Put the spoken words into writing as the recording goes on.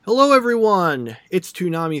Hello everyone, it's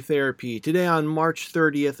Toonami Therapy. Today on March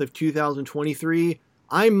 30th of 2023,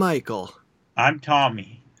 I'm Michael. I'm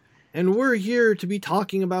Tommy. And we're here to be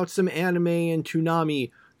talking about some anime and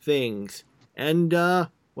Toonami things. And,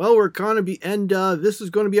 we're gonna be, this is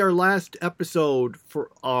gonna be our last episode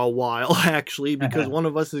for a while, actually, because one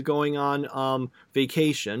of us is going on,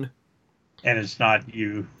 vacation. And it's not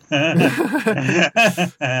you.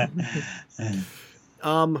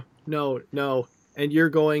 No. And you're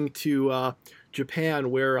going to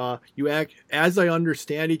Japan, where as I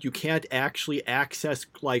understand it, you can't actually access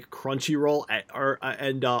like Crunchyroll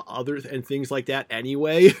and others and things like that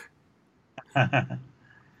anyway.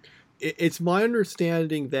 It's my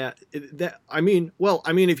understanding that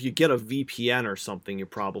if you get a VPN or something, you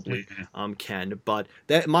probably can. But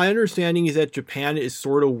that my understanding is that Japan is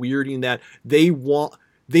sort of weird in that they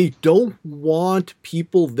don't want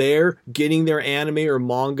people there getting their anime or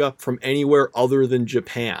manga from anywhere other than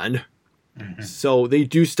Japan. Mm-hmm. So they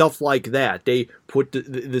do stuff like that. They put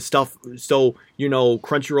the stuff, so,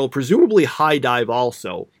 Crunchyroll, presumably High Dive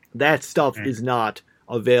also, that stuff is not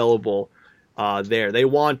available there. They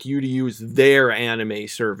want you to use their anime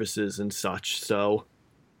services and such, so...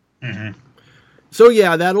 Mm-hmm. So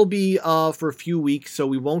yeah, that'll be for a few weeks, so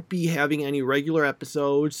we won't be having any regular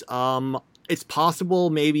episodes. It's possible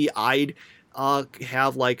maybe I'd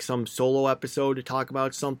have like some solo episode to talk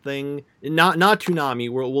about something. Not Toonami,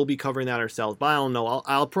 we'll be covering that ourselves, but I don't know.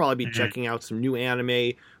 I'll probably be checking out some new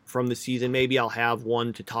anime from the season. Maybe I'll have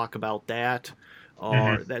one to talk about that,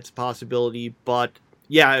 or that's a possibility. But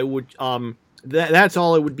yeah, it would. That's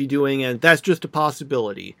all I would be doing, and that's just a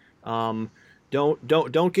possibility.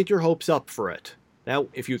 Don't get your hopes up for it. Now,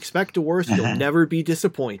 if you expect the worst, you'll never be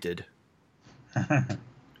disappointed.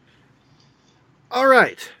 All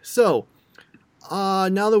right, so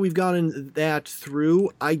now that we've gotten that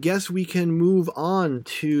through, I guess we can move on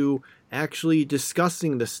to actually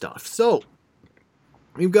discussing the stuff. So,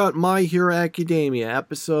 we've got My Hero Academia,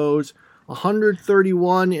 episodes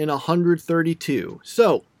 131 and 132.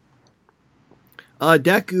 So,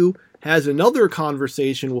 Deku has another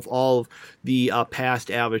conversation with all of the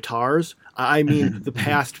past avatars. I mean, the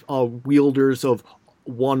past wielders of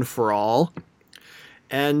One for All.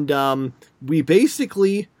 And we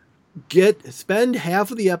basically spend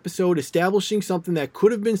half of the episode establishing something that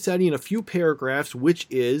could have been said in a few paragraphs, which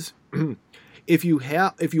is if you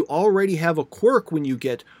already have a quirk when you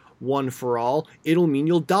get One for All, it'll mean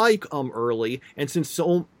you'll die early. And since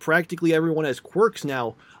practically everyone has quirks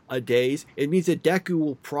nowadays, it means that Deku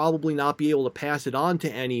will probably not be able to pass it on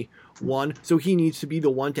to anyone, so he needs to be the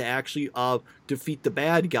one to actually defeat the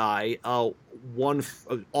bad guy all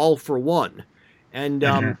for one. And,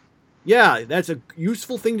 yeah, that's a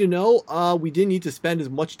useful thing to know. We didn't need to spend as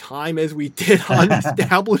much time as we did on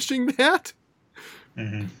establishing that.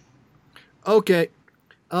 Mm-hmm. Okay.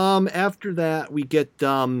 After that, we get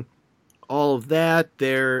all of that.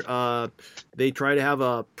 They try to have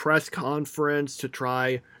a press conference to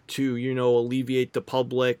try to, alleviate the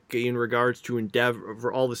public in regards to Endeavor,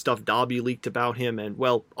 for all the stuff Dobby leaked about him and,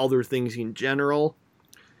 other things in general.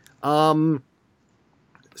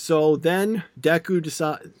 So then Deku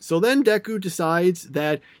decides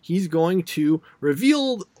that he's going to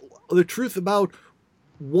reveal the truth about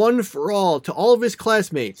One for All to all of his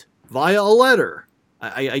classmates via a letter.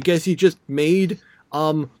 I guess he just made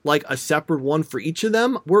like a separate one for each of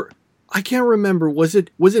them. I can't remember. Was it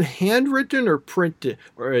handwritten or printed?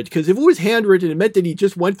 Because if it was handwritten, it meant that he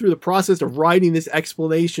just went through the process of writing this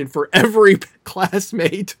explanation for every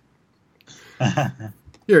classmate.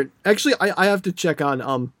 Here, actually, I have to check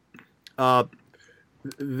on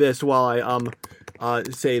this while I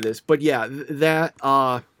say this. But yeah,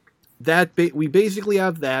 we basically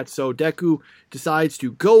have that. So Deku decides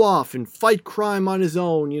to go off and fight crime on his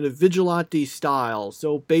own in a vigilante style.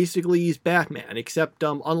 So basically, he's Batman, except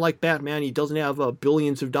unlike Batman, he doesn't have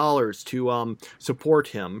billions of dollars to support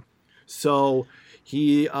him. So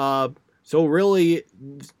he So really,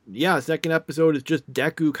 yeah, second episode is just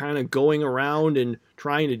Deku kind of going around and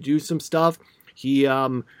trying to do some stuff. He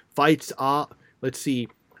fights,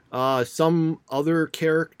 some other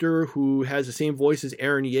character who has the same voice as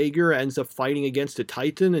Eren Yeager, ends up fighting against a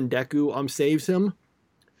Titan, and Deku saves him.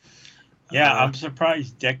 Yeah, I'm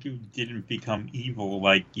surprised Deku didn't become evil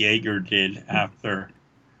like Yeager did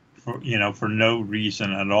for no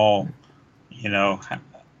reason at all.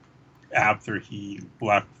 After he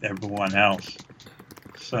left everyone else.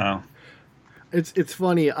 So it's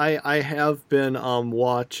funny. I have been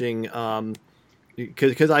watching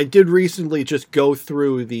because I did recently just go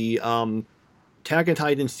through the Attack on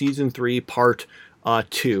Titan season 3 part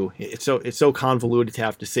too. It's so convoluted to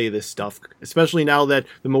have to say this stuff, especially now that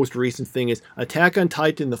the most recent thing is Attack on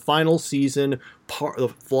Titan, the final season,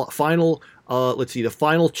 the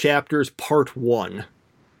final chapters, part 1.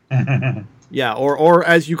 Yeah, or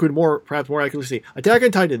as you could perhaps more accurately say, Attack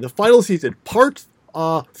on Titan, the final season, part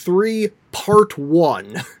 3, part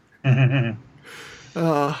 1.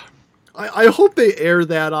 I hope they air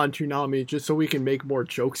that on Toonami just so we can make more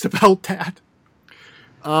jokes about that.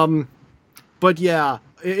 But yeah,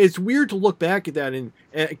 it's weird to look back at that and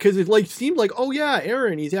because it seemed like, oh yeah,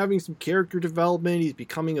 Eren, he's having some character development. He's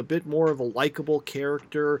becoming a bit more of a likable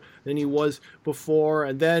character than he was before.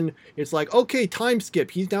 And then it's like, okay, time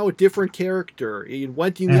skip. He's now a different character. He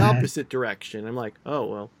went in the opposite direction. I'm like, oh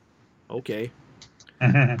well, okay.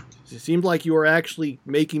 It seemed like you were actually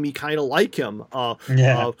making me kind of like him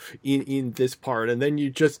in this part, and then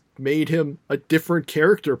you just made him a different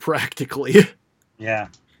character practically. Yeah.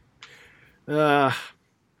 I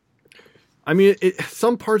mean,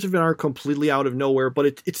 some parts of it are completely out of nowhere,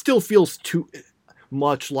 but it still feels too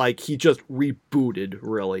much like he just rebooted,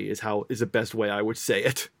 really, is the best way I would say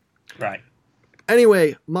it. Right.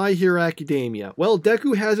 Anyway, My Hero Academia. Well,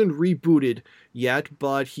 Deku hasn't rebooted yet,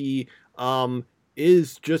 but he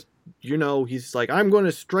is just, he's like, I'm going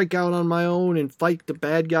to strike out on my own and fight the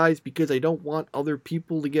bad guys because I don't want other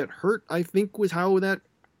people to get hurt, I think was how the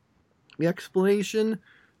explanation.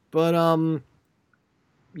 But,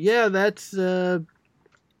 yeah, that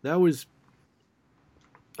was,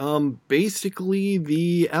 basically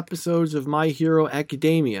the episodes of My Hero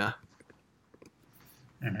Academia.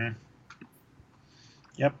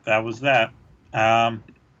 Yep, that was that.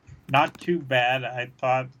 Not too bad. I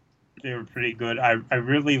thought they were pretty good. I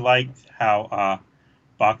really liked how,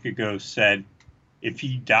 Bakugo said, if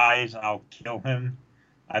he dies, I'll kill him.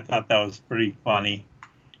 I thought that was pretty funny.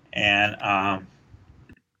 And,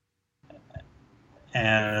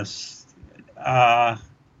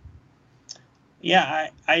 yeah,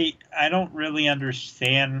 I don't really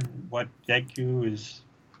understand what Deku is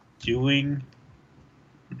doing,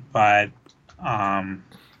 but how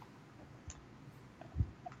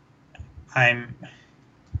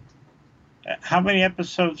many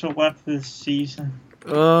episodes are left this season?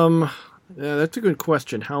 Yeah, that's a good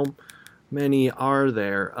question. How many are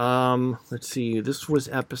there? Let's see. This was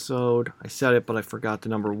episode, I said it, but I forgot the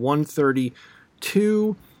number,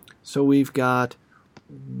 132. So we've got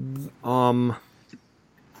 1,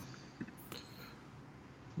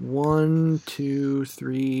 2,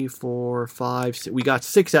 3, 4, 5, 6. We got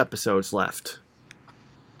 6 episodes left.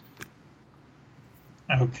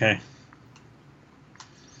 Okay.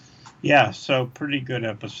 Yeah, so pretty good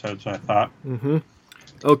episodes, I thought.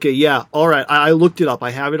 Okay, yeah, all right. I looked it up.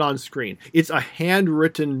 I have it on screen. It's a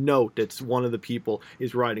handwritten note that's one of the people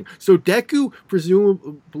is writing. So Deku,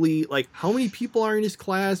 presumably, how many people are in his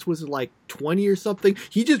class? Was it 20 or something?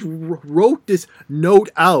 He just wrote this note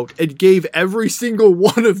out and gave every single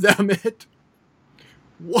one of them it.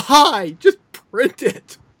 Why? Just print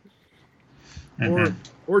it.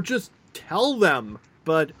 Or just tell them.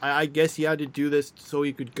 But I guess he had to do this so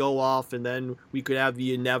he could go off, and then we could have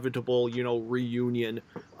the inevitable, reunion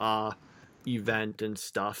event and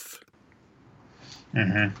stuff.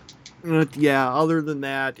 But yeah, other than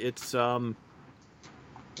that, it's that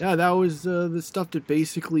was the stuff that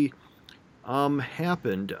basically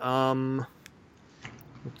happened.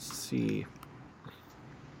 Let's see.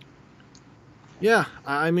 Yeah,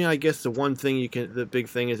 I mean, I guess the big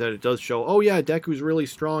thing is that it does show, oh yeah, Deku's really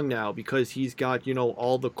strong now because he's got,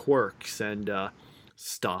 all the quirks and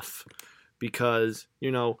stuff. Because,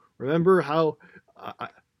 remember how,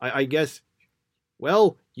 I guess,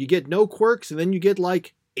 well, you get no quirks and then you get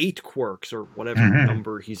 8 quirks or whatever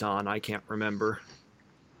number he's on. I can't remember.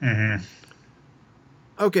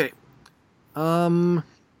 Okay. All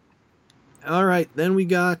right, then we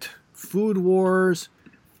got Food Wars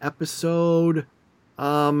episode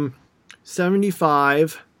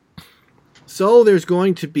 75. So there's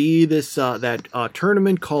going to be this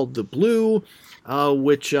tournament called the Blue,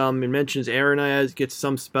 which it mentions Eren gets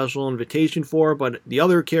some special invitation for, but the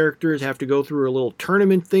other characters have to go through a little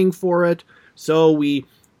tournament thing for it. So we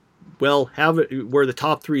have it where the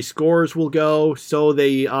top 3 scores will go. So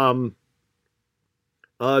they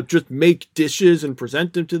just make dishes and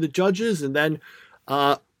present them to the judges, and then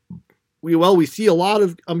we see a lot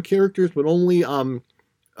of characters, but only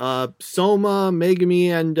Soma, Megami,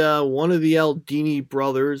 and one of the Aldini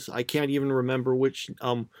brothers. I can't even remember which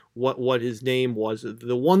what his name was.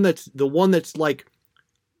 The one that's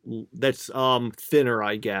thinner,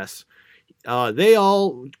 I guess. They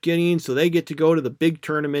all get in, so they get to go to the big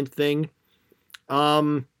tournament thing.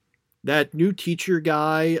 That new teacher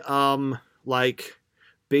guy, like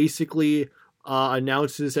basically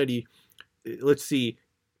announces that let's see.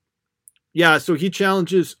 Yeah, so he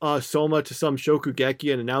challenges Soma to some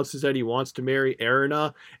Shokugeki and announces that he wants to marry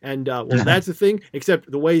Erina. And, well, that's the thing, except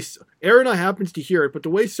the way Erina happens to hear it, but the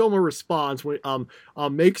way Soma responds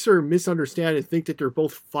makes her misunderstand and think that they're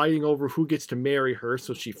both fighting over who gets to marry her,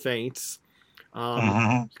 so she faints.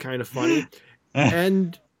 It's kind of funny.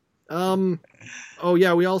 And, oh,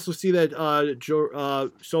 yeah, we also see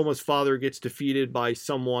that Soma's father gets defeated by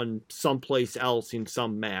someone someplace else in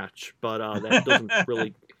some match, but that doesn't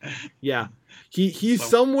really... Yeah, he's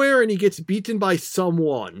somewhere and he gets beaten by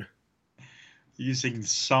someone using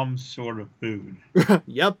some sort of food.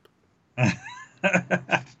 Yep.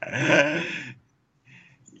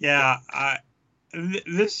 Yeah,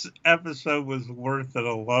 this episode was worth it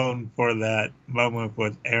alone for that moment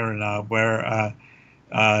with Erina where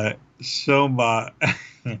Soma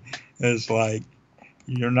is like,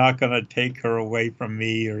 "You're not gonna take her away from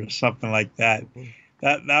me," or something like that.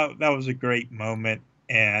 That was a great moment.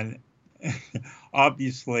 And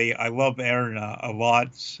obviously, I love Erina a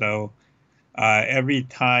lot, so every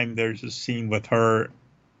time there's a scene with her,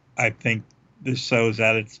 I think the show's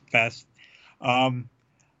at its best.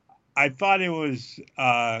 I thought it was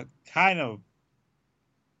kind of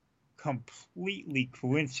completely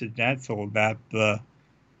coincidental that the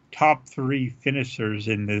top 3 finishers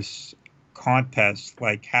in this contest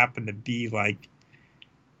happen to be the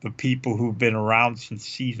people who've been around since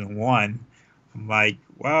season 1. I'm like,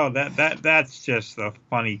 wow, that's just a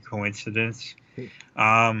funny coincidence.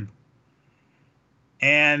 And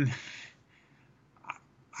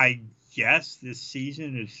I guess this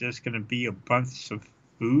season is just going to be a bunch of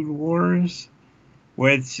food wars,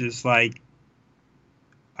 which is I've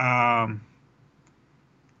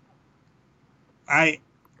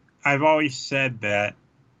always said that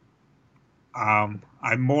I'm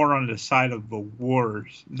more on the side of the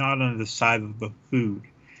wars, not on the side of the food.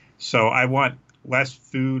 So I want less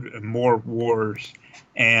food and more wars.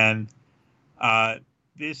 And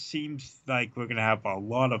this seems like we're going to have a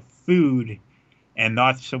lot of food and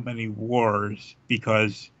not so many wars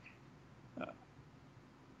because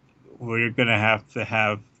we're going to have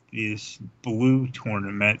this blue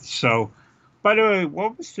tournament. So, by the way,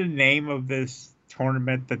 what was the name of this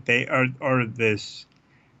tournament that they or this?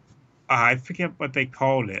 I forget what they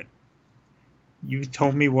called it. You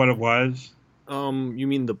told me what it was. You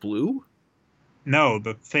mean the blue? No,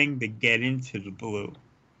 the thing to get into the blue.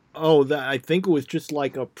 Oh, that I think it was just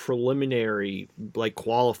like a preliminary,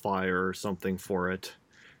 qualifier or something for it.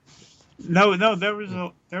 No, there was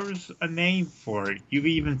a name for it. You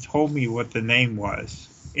even told me what the name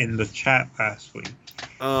was in the chat last week.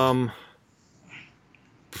 I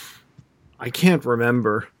can't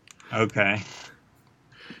remember. Okay.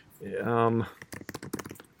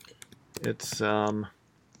 It's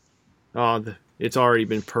it's already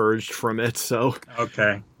been purged from it, so.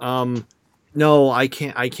 Okay. No, I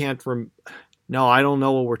can't no, I don't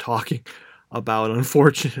know what we're talking about,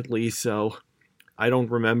 unfortunately, so I don't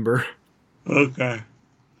remember. Okay.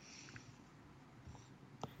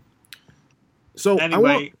 So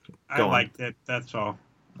anyway, I liked it. That's all.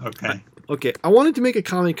 Okay. Okay, I wanted to make a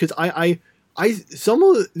comment because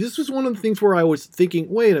this was one of the things where I was thinking,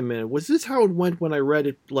 wait a minute, was this how it went when I read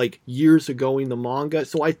it years ago in the manga?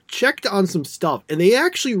 So I checked on some stuff, and they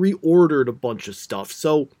actually reordered a bunch of stuff.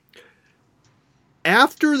 So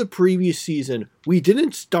after the previous season, we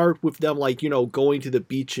didn't start with them going to the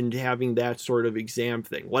beach and having that sort of exam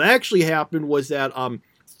thing. What actually happened was that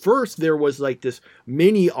first there was this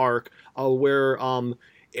mini arc where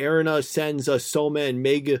Erina sends Soma and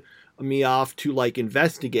Megami off to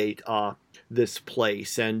investigate this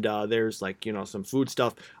place, and there's some food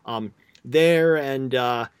stuff there, and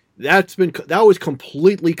that was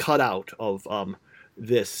completely cut out of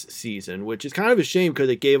this season, which is kind of a shame because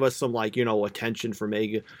it gave us some attention for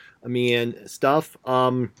Megami and stuff.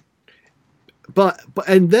 But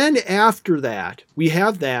and then after that, we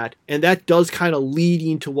have that, and that does kind of lead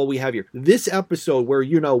into what we have here. This episode where,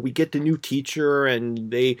 we get the new teacher,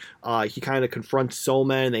 and he kind of confronts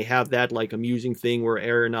Soma, and they have that amusing thing where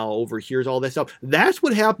Eren now overhears all that stuff. That's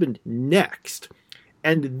what happened next.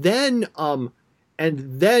 And then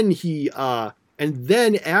after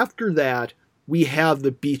that, we have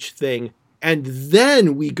the beach thing, and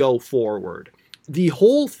then we go forward. The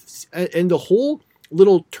whole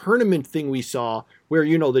little tournament thing we saw where,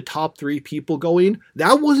 the top 3 people go in,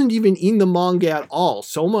 that wasn't even in the manga at all.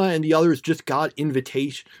 Soma and the others just got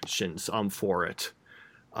invitations for it.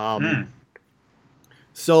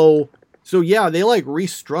 So So yeah, they like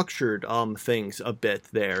restructured things a bit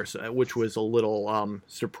there, so, which was a little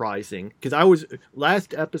surprising because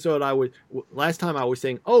last time I was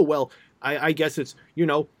saying, oh well, I guess it's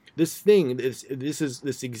this thing this is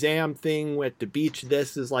this exam thing at the beach.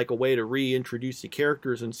 This is like a way to reintroduce the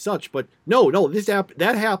characters and such. But no,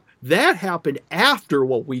 that happened after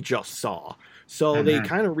what we just saw. So they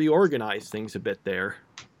kind of reorganized things a bit there.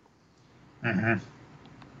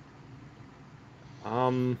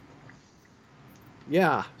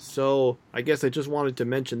 Yeah, so I guess I just wanted to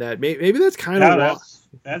mention that. Maybe that's kind of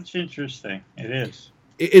that's interesting. It is.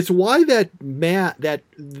 It's why that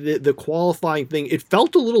the qualifying thing, it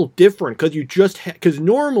felt a little different because because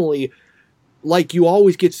normally, like, you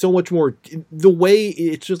always get so much more. The way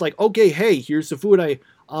it's just like, okay, hey, here's the food I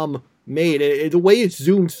made. The way it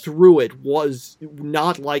zoomed through it was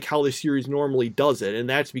not like how the series normally does it, and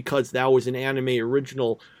that's because that was an anime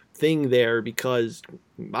original thing there, because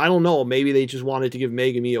I don't know, maybe they just wanted to give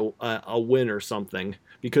Megami a win or something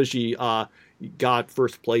because she got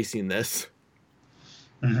first place in this.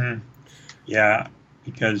 Yeah,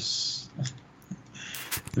 because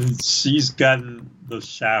she's gotten the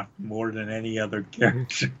shaft more than any other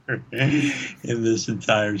character in this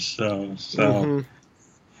entire show. So,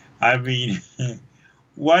 I mean,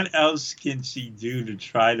 what else can she do to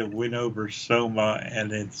try to win over Soma?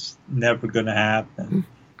 And it's never going to happen.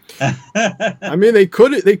 I mean, they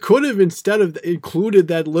could have instead of included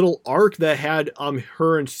that little arc that had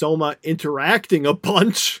her and Soma interacting a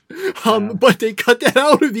bunch, but they cut that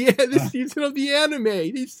out of the season of the anime.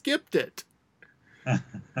 They skipped it.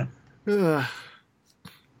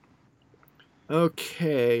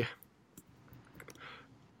 Okay.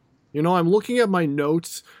 I'm looking at my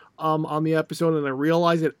notes on the episode, and I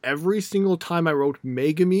realize that every single time I wrote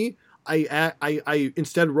Megami, I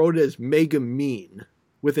instead wrote it as Megamine,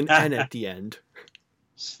 with an N at the end.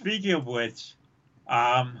 Speaking of which,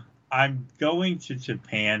 I'm going to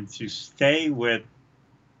Japan to stay with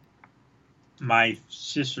my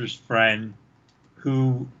sister's friend,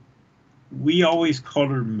 who we always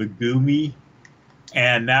called her Megumi,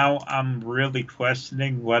 and now I'm really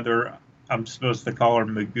questioning whether I'm supposed to call her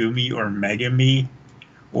Megumi or Megami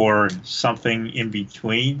or something in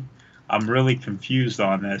between. I'm really confused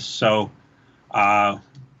on this. So,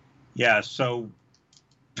 so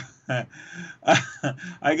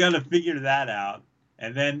I got to figure that out.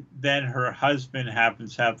 And then her husband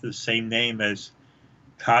happens to have the same name as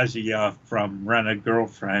Kazuya from Rent a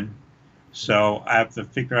Girlfriend. So I have to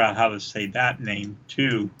figure out how to say that name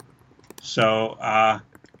too. So,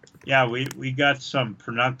 we got some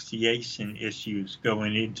pronunciation issues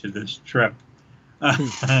going into this trip.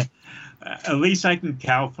 At least I can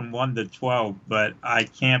count from 1 to 12, but I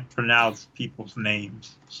can't pronounce people's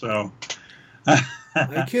names. So...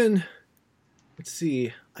 I can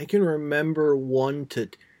remember 1 to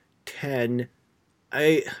 10.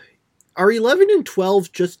 Are 11 and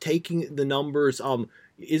 12 just taking the numbers?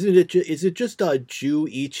 Is it just Ju,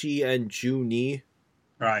 Ichi, and Juni?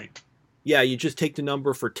 Right. Yeah, you just take the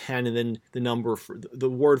number for 10 and then the number for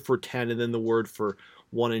the word for 10 and then the word for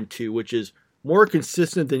 1 and 2, which is more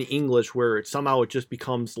consistent than English, where it just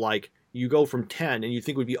becomes like you go from 10 and you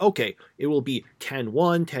think it would be, okay, it will be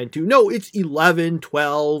 10-1, 10-2. No, it's 11,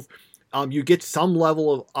 12. You get some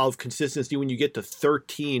level of consistency when you get to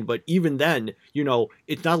 13, but even then,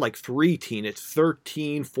 it's not like 3-teen, it's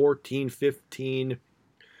 13, 14, 15.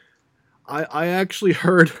 I actually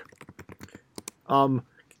heard,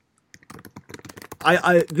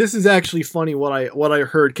 this is actually funny what I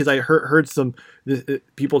heard, because I heard some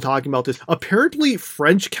people talking about this. Apparently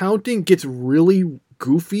French counting gets really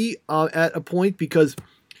goofy at a point, because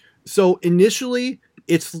so initially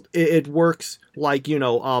it works like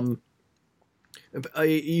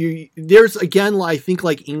there's again, I think,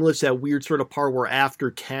 like English, that weird sort of part where after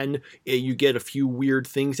 10 you get a few weird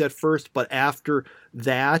things at first, but after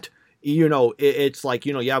that it's like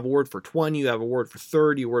you have a word for 20, you have a word for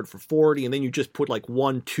 30, a word for 40, and then you just put like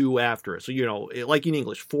 1, 2 after it. So like in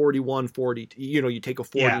English, 41, 40, you take a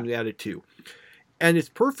 40 and you add a 2. And it's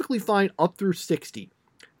perfectly fine up through 60.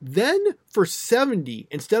 Then for 70,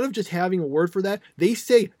 instead of just having a word for that, they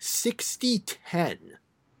say 60-10.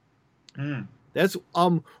 That's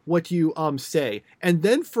what you say. And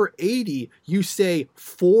then for 80, you say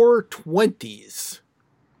 4 20s.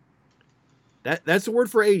 That's the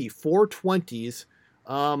word for 80, 4 20s.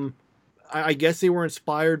 I guess they were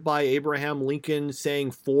inspired by Abraham Lincoln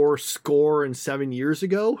saying 4 score and 7 years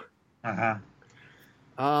ago. And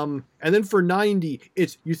then for 90,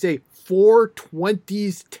 you say 4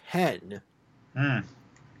 20s 10.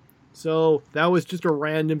 So that was just a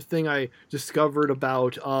random thing I discovered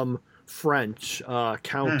about French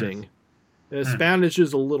counting. Hmm. Spanish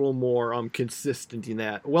is a little more consistent in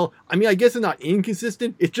that. Well, I mean, I guess it's not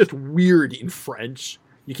inconsistent. It's just weird in French.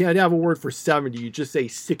 You can't have a word for 70. You just say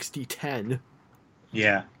 60-10.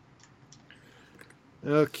 Yeah.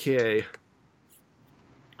 Okay.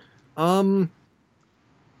 Um.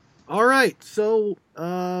 All right. So,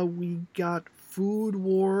 we got Food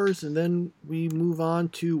Wars, and then we move on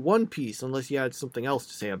to One Piece. Unless you had something else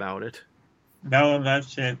to say about it. No,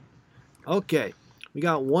 that's it. Okay. We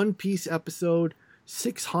got One Piece episode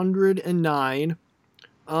 609.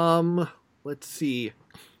 Let's see.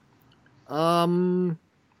 Um.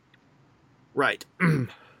 Right.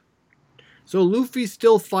 So Luffy's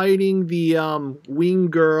still fighting the wing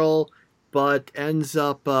girl, but ends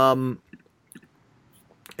up and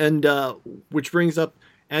which brings up,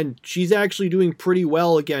 and she's actually doing pretty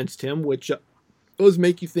well against him, which does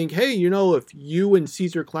make you think, hey, if you and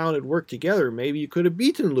Caesar Clown had worked together, maybe you could have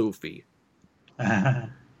beaten Luffy.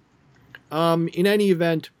 In any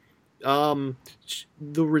event, the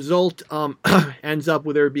result ends up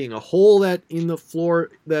with there being a hole that in the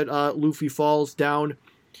floor that Luffy falls down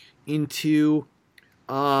into.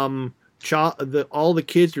 All the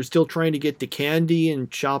kids are still trying to get to Candy, and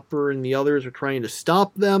Chopper and the others are trying to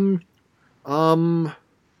stop them. Then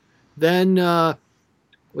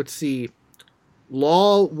let's see.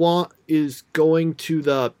 Law is going to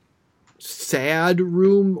the SAD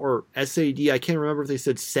room, or SAD. I can't remember if they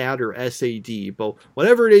said SAD or SAD, but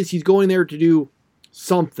whatever it is, he's going there to do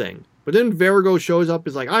something. But then Vergo shows up,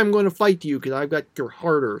 is like, I'm going to fight you because I've got your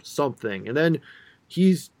heart or something. And then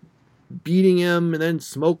he's beating him, and then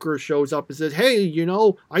Smoker shows up and says, hey,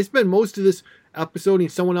 I spent most of this episode in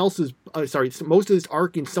someone else's, most of this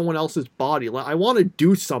arc in someone else's body. I want to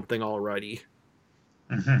do something already.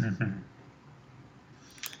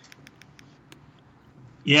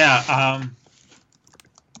 Yeah.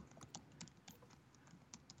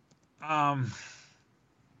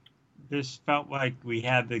 This felt like we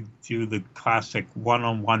had to do the classic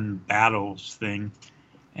one-on-one battles thing,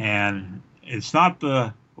 and it's not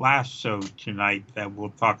the last show tonight that we'll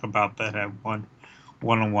talk about that have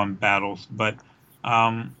one-on-one battles, but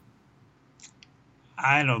I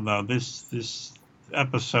don't know. This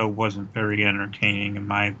episode wasn't very entertaining in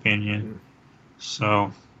my opinion.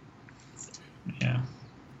 So, yeah.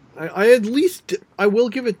 I will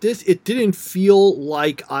give it this. It didn't feel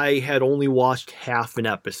like I had only watched half an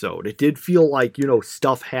episode. It did feel like,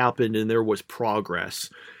 stuff happened and there was progress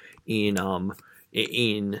in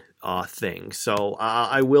things. So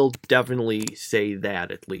I will definitely say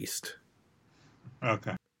that at least.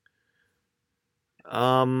 Okay.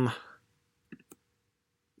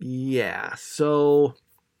 Yeah, so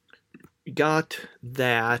we got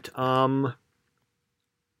that.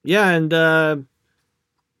 Yeah, and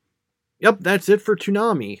yep, that's it for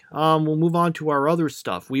Toonami. We'll move on to our other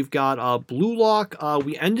stuff. We've got Blue Lock.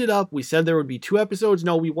 We said there would be 2 episodes.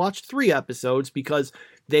 No, we watched 3 episodes because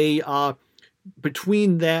they,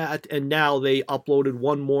 between that and now, they uploaded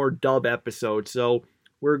one more dub episode. So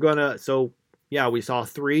yeah, we saw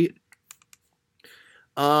 3.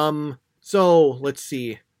 So let's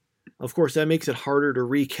see. Of course, that makes it harder to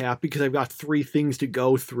recap because I've got 3 things to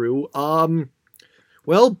go through.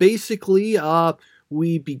 Well, basically,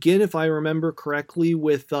 we begin, if I remember correctly,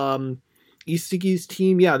 with Isagi's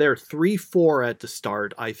team. Yeah, they're 3-4 at the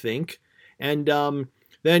start, I think. And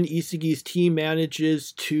then Isagi's team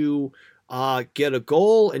manages to get a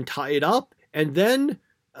goal and tie it up. And then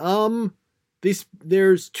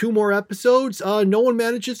there's 2 more episodes. No one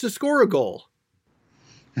manages to score a goal.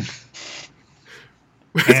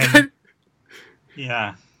 And,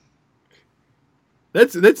 yeah.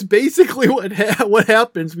 That's basically what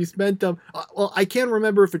happens. We spent well, I can't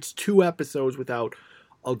remember if it's 2 episodes without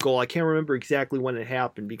a goal. I can't remember exactly when it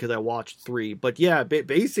happened because I watched 3. But yeah,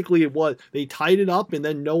 basically it was they tied it up and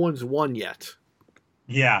then no one's won yet.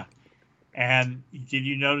 Yeah. And did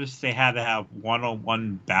you notice they had to have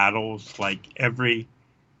one-on-one battles? Like every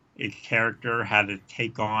character had to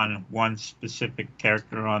take on one specific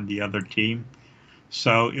character on the other team.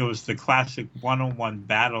 So it was the classic one-on-one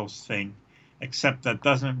battles thing, except that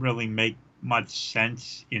doesn't really make much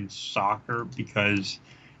sense in soccer because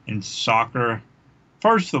in soccer,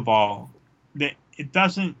 first of all, it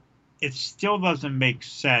still doesn't make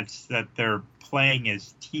sense that they're playing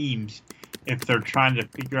as teams if they're trying to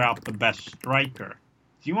figure out the best striker.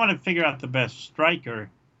 If you want to figure out the best striker,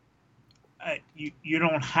 you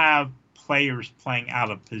don't have players playing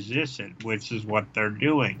out of position, which is what they're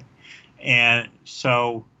doing. And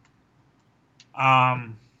so,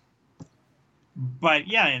 but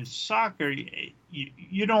yeah, in soccer,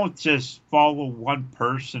 you don't just follow one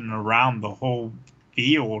person around the whole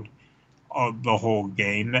field the whole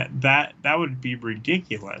game. That would be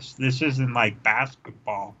ridiculous. This isn't like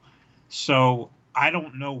basketball. So I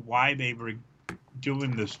don't know why they were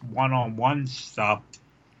doing this one-on-one stuff,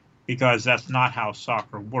 because that's not how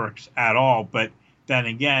soccer works at all. But then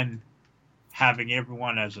again, having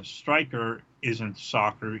everyone as a striker isn't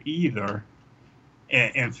soccer either.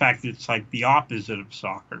 In fact, it's like the opposite of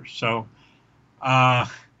soccer. So,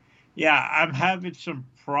 yeah, I'm having some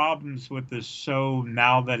problems with this. So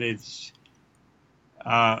now that it's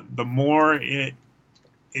the more it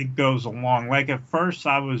goes along. Like at first,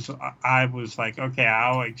 I was like, okay,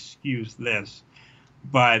 I'll excuse this,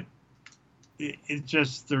 but it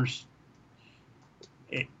just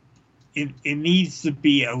it needs to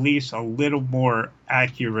be at least a little more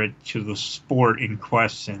accurate to the sport in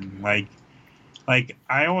question. Like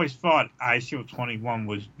I always thought ICO 21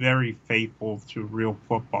 was very faithful to real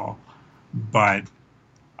football, but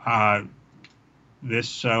this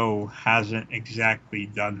show hasn't exactly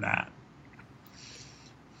done that.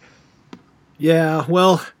 Yeah,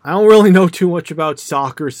 well, I don't really know too much about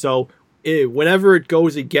soccer, so whenever it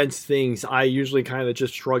goes against things, I usually kind of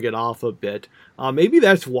just shrug it off a bit. Maybe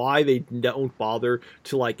that's why they don't bother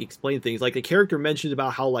to like explain things. Like the character mentions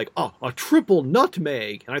about how like, oh, a triple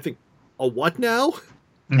nutmeg, and I think, a what now?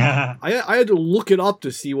 I had to look it up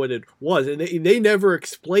to see what it was, and they never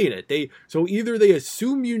explain it. So either they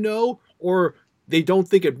assume you know, or they don't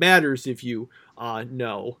think it matters if you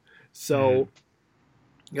know. So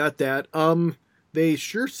got that. They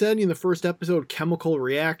sure said in the first episode chemical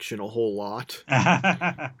reaction a whole lot.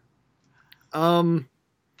 One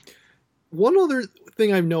other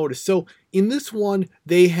thing I've noticed. So in this one,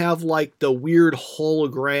 they have like the weird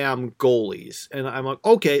hologram goalies, and I'm like,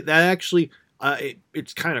 okay, that actually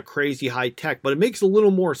it's kind of crazy high tech, but it makes a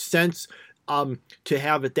little more sense to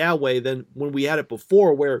have it that way than when we had it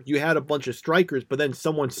before, where you had a bunch of strikers, but then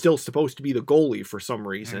someone's still supposed to be the goalie for some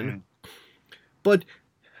reason. But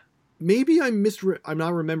maybe I'm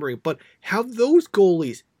not remembering, but have those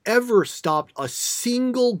goalies ever stopped a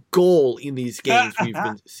single goal in these games we've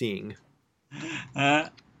been seeing?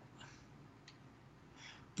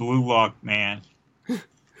 Blue Lock, man.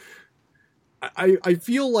 I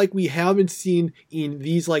feel like we haven't seen in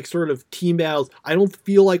these like sort of team battles, I don't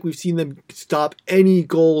feel like we've seen them stop any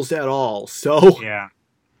goals at all. So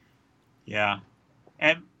yeah.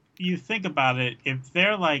 And you think about it, if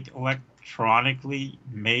they're like electronically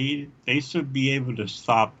made, they should be able to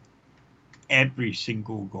stop every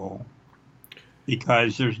single goal,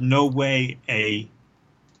 because there's no way a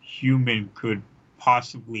human could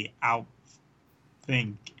possibly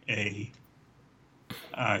outthink a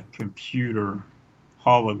computer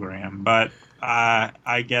hologram. But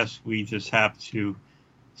I guess we just have to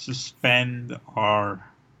suspend our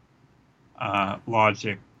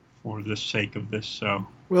logic for the sake of this show.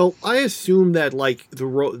 Well, I assume that like the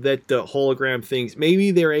hologram things,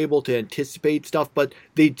 maybe they're able to anticipate stuff, but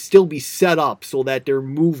they'd still be set up so that their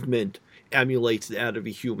movement emulates that of a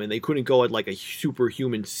human. They couldn't go at like a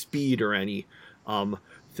superhuman speed or any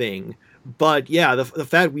thing. But yeah, the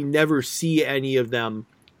fact we never see any of them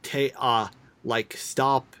like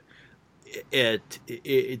stop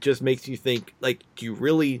it just makes you think, like, do you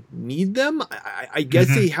really need them? I guess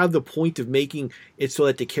they have the point of making it so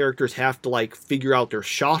that the characters have to like figure out their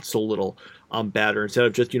shots a little better instead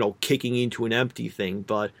of just, kicking into an empty thing.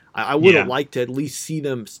 But I would have liked to at least see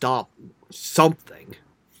them stop something.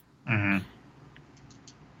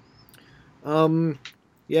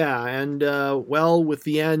 Yeah, and well, with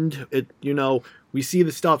the end, we see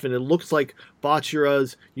the stuff, and it looks like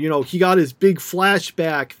Bachira's, he got his big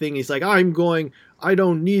flashback thing. He's like, I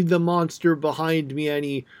don't need the monster behind me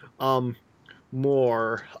any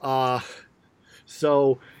more. But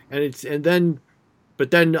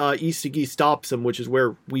then Isagi stops him, which is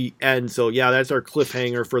where we end. So yeah, that's our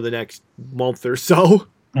cliffhanger for the next month or so.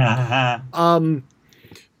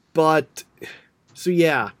 But so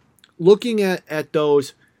yeah, looking at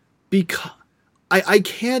those, because I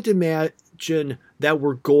can't imagine that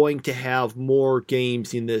we're going to have more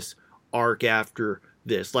games in this arc after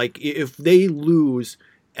this. Like, if they lose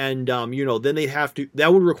and, then they'd have to,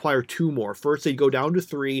 that would require 2 more. First, they'd go down to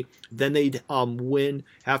 3, then they'd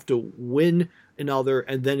have to win another,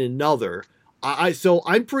 and then another.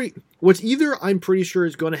 I'm pretty sure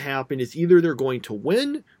is going to happen is either they're going to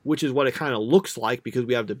win, which is what it kind of looks like because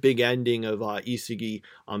we have the big ending of Isagi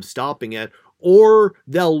stopping it, or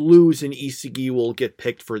they'll lose and Isagi will get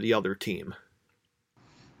picked for the other team.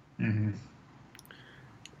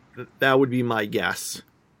 That would be my guess.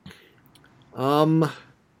 Okay.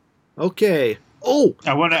 Oh,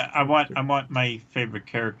 I want my favorite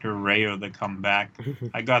character Rayo to come back.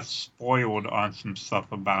 I got spoiled on some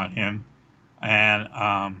stuff about him. and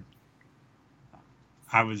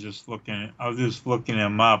I was just looking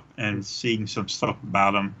him up and seeing some stuff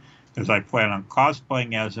about him because I plan on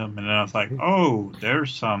cosplaying as him, and then I was like, oh,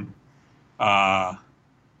 there's some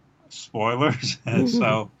spoilers, and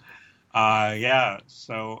so yeah,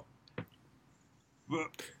 so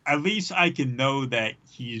at least I can know that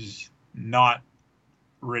he's not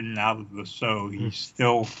written out of the show. He's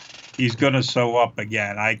gonna sew up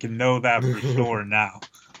again. I can know that for sure now.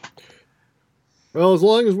 Well, as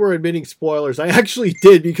long as we're admitting spoilers, I actually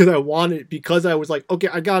did because I was like, okay,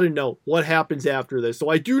 I gotta know what happens after this. So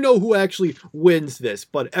I do know who actually wins this,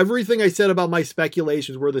 but everything I said about my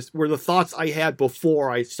speculations were the thoughts I had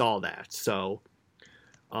before I saw that. So,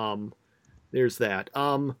 there's that.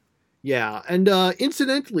 Yeah, and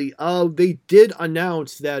incidentally, they did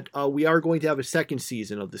announce that we are going to have a second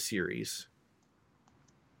season of the series.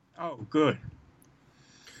 Oh, good.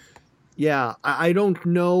 Yeah, I don't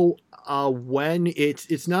know when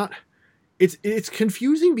it's not. It's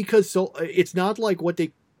confusing because it's not like what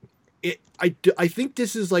they. I think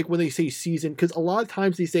this is like when they say season, because a lot of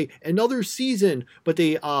times they say another season, but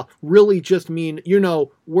they really just mean,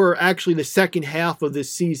 we're actually the second half of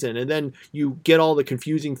this season, and then you get all the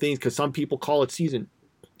confusing things because some people call it season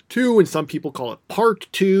 2 and some people call it part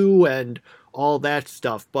 2 and all that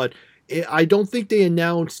stuff. But I don't think they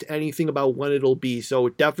announced anything about when it'll be, so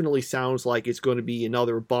it definitely sounds like it's going to be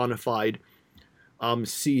another bona fide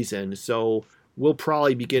season. So we'll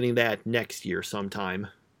probably be getting that next year sometime.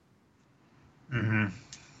 Mm-hmm.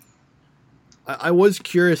 I was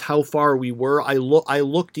curious how far we were. I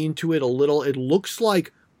looked into it a little. It looks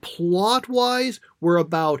like plot-wise, we're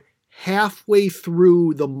about halfway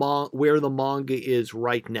through where the manga is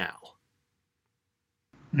right now.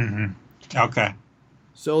 Mm-hmm. Okay.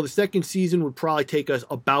 So the second season would probably take us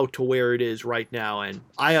about to where it is right now, and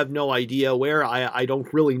I have no idea where. I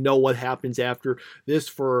don't really know what happens after this.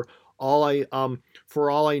 For all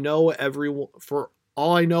I know,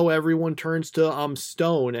 everyone turns to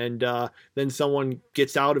stone, and then someone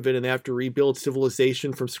gets out of it, and they have to rebuild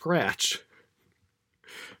civilization from scratch.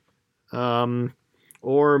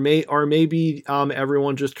 Or maybe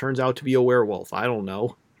everyone just turns out to be a werewolf. I don't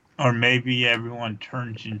know. Or maybe everyone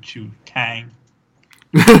turns into Tang.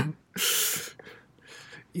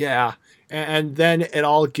 Yeah, and then it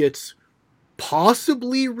all gets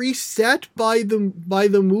possibly reset by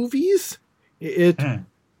the movies.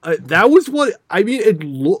 That was what I mean.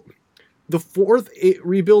 The fourth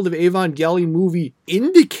rebuild of Evangelion movie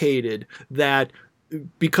indicated that,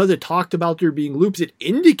 because it talked about there being loops, it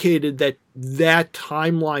indicated that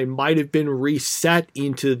timeline might have been reset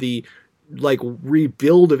into the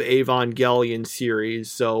rebuild of Evangelion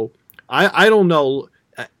series. So I don't know.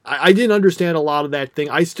 I didn't understand a lot of that thing.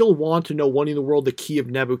 I still want to know what in the world the key of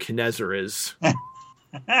Nebuchadnezzar is.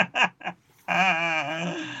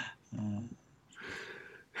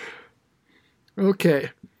 Okay.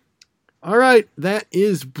 All right. That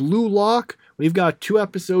is Blue Lock. We've got 2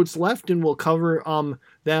 episodes left, and we'll cover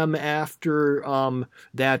them after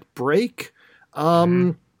that break.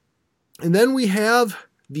 And then we have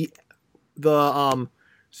the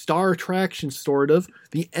star attraction, sort of,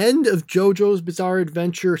 the end of JoJo's Bizarre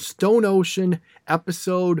Adventure Stone Ocean,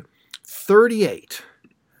 episode 38.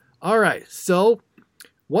 All right, so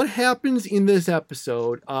what happens in this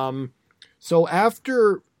episode? So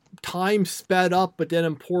after time sped up, but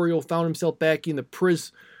then Emporio found himself back in the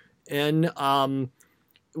prison, and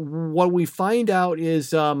what we find out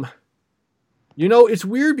is, it's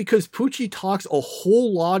weird because Pucci talks a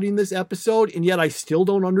whole lot in this episode, and yet I still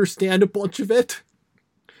don't understand a bunch of it.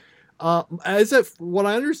 What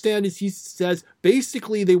I understand is he says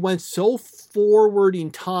basically they went so forward in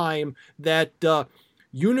time that the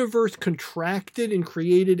universe contracted and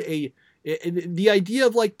created the idea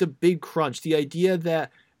of the big crunch, the idea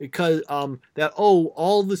that because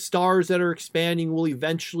all the stars that are expanding will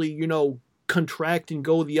eventually contract and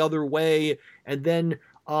go the other way, and then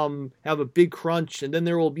have a big crunch, and then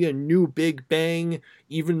there will be a new big bang,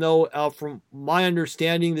 even though from my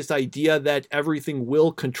understanding this idea that everything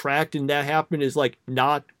will contract and that happen is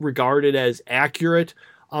not regarded as accurate.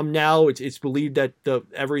 Now it's believed that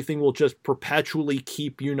everything will just perpetually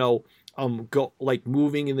keep moving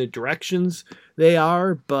in the directions they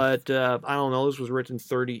are, but I don't know, this was written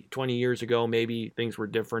 20 years ago, maybe things were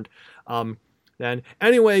different then.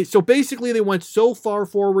 Anyway, so basically they went so far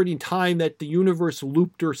forward in time that the universe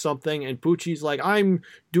looped or something, and Pucci's like, I'm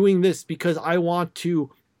doing this because I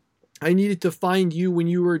needed to find you when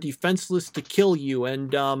you were defenseless to kill you,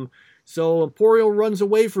 and so Emporio runs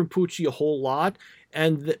away from Pucci a whole lot,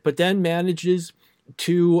 but then manages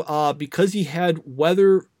to, because he had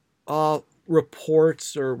weather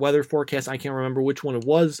reports or weather forecasts, I can't remember which one it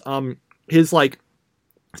was, his like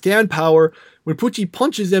stand power, when Pucci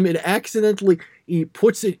punches him, it accidentally he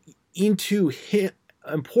puts it into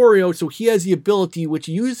Emporio, so he has the ability which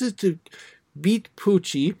he uses to beat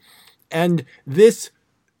Pucci. And this,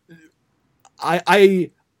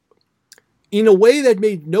 I in a way that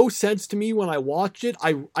made no sense to me when I watched it,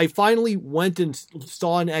 I finally went and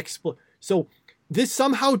saw an so this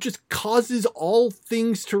somehow just causes all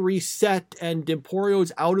things to reset, and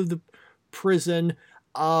Emporio's out of the prison,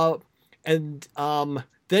 and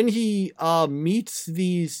then he meets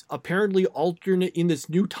these apparently alternate in this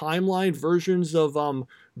new timeline versions of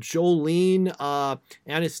Jolene,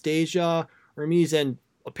 Anastasia, Hermes, and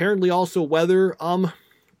apparently also Weather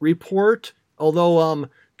Report. Although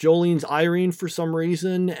Jolene's Irene for some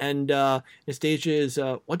reason, and Anastasia is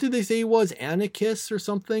what did they say he was? Anarchist or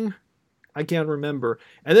something? I can't remember.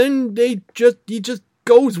 And then he just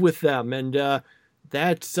goes with them, and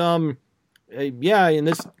that's yeah, in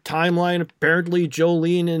this timeline, apparently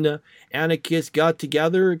Jolene and Anarchist got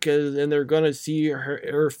together and they're gonna see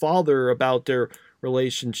her father about their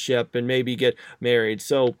relationship and maybe get married.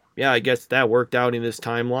 So yeah, I guess that worked out in this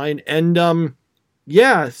timeline, and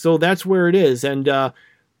yeah, so that's where it is, and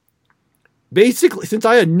basically, since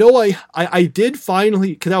I had I did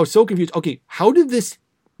finally, because I was so confused. Okay, how did this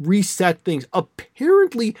reset things?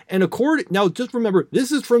 Apparently, and now just remember,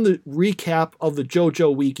 this is from the recap of the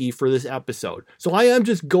JoJo wiki for this episode, so I am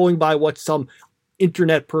just going by what some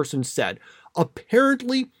internet person said.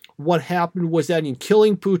 Apparently, what happened was that in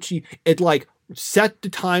killing Pucci, it like set the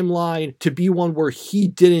timeline to be one where he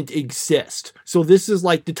didn't exist. So this is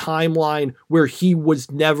like the timeline where he was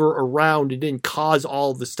never around and didn't cause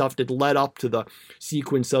all the stuff that led up to the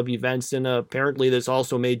sequence of events. And apparently this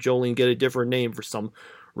also made Jolene get a different name for some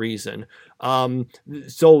reason.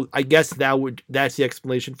 So I guess that's the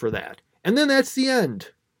explanation for that. And then that's the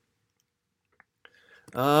end.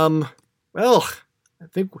 Well, I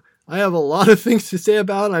think I have a lot of things to say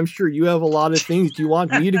about it. I'm sure you have a lot of things. Do you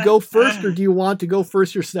want me to go first, or do you want to go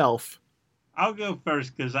first yourself? I'll go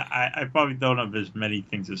first because I probably don't have as many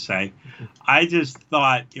things to say. I just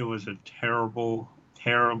thought it was a terrible,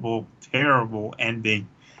 terrible, terrible ending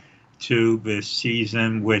to this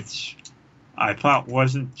season, which I thought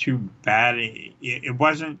wasn't too bad. It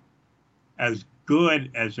wasn't as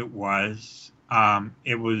good as it was.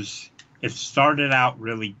 It started out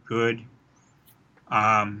really good.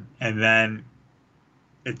 And then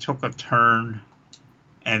it took a turn,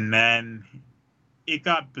 and then it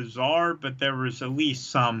got bizarre, but there was at least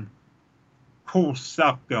some cool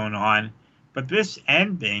stuff going on. But this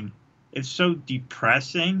ending, it's so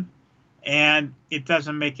depressing, and it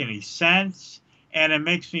doesn't make any sense, and it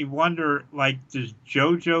makes me wonder, like, does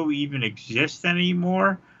JoJo even exist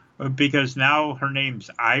anymore? Because now her name's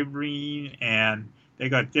Irene, and they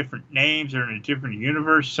got different names, they're in a different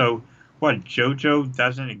universe, so what, JoJo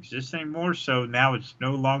doesn't exist anymore, so now it's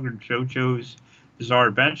no longer JoJo's Bizarre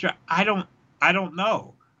Adventure? I don't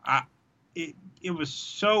know. It was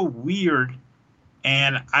so weird,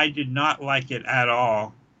 and I did not like it at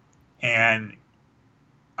all. And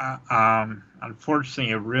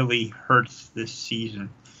unfortunately, it really hurts this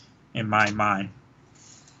season in my mind.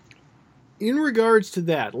 In regards to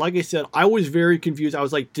that, like I said, I was very confused. I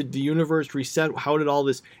was like, did the universe reset? How did all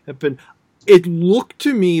this happen? It looked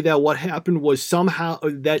to me that what happened was somehow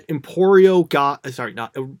that Pucci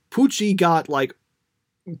got like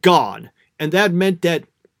gone, and that meant that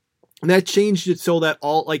changed it so that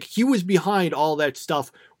all like he was behind all that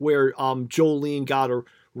stuff where Jolene got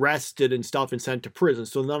arrested and stuff and sent to prison.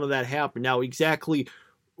 So none of that happened. Now exactly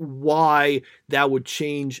why that would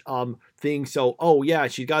change things. So oh yeah,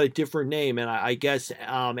 she got a different name, and I guess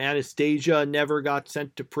Anastasia never got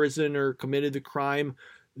sent to prison or committed the crime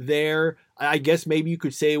there. I guess maybe you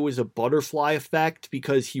could say it was a butterfly effect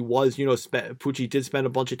because he was, Pucci did spend a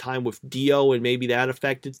bunch of time with Dio, and maybe that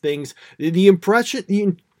affected things. The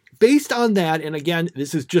impression, based on that, and again,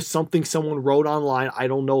 this is just something someone wrote online, I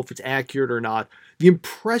don't know if it's accurate or not, the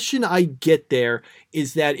impression I get there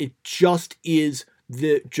is that it just is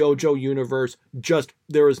the JoJo universe, just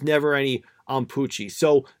there was never any Pucci.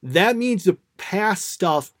 So that means the past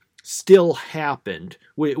stuff still happened,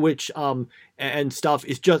 which and stuff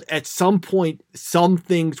is just at some point some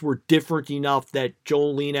things were different enough that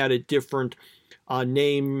Jolene had a different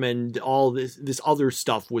name, and all this other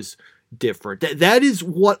stuff was different. That is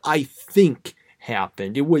what I think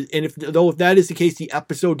happened. It was, and if that is the case, the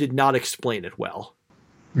episode did not explain it well.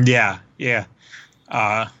 Yeah.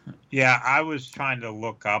 I was trying to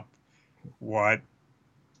look up what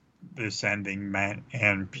this ending meant,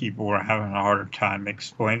 and people were having a harder time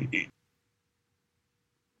explaining it.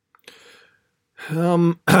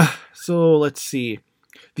 Um, so let's see.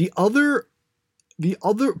 But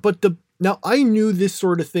now I knew this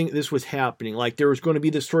sort of thing, this was happening. Like there was going to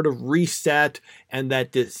be this sort of reset, and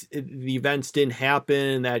that the events didn't happen,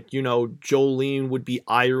 and that Jolene would be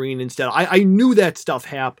Irene instead. I knew that stuff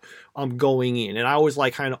going in, and I was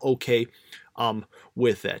like kind of okay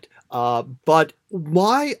with it. But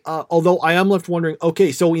why? Although I am left wondering.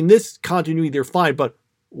 Okay, so in this continuity they're fine, but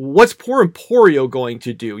what's poor Emporio going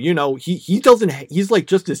to do? He doesn't, he's like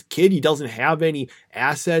just this kid. He doesn't have any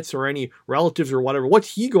assets or any relatives or whatever.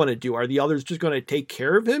 What's he going to do? Are the others just going to take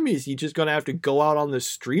care of him? Is he just going to have to go out on the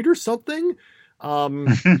street or something?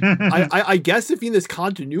 I guess if in this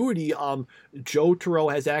continuity,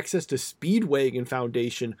 Jotaro has access to Speedwagon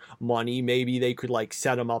Foundation money, maybe they could like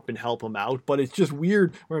set him up and help him out. But it's just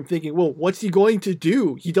weird where I'm thinking, well, what's he going to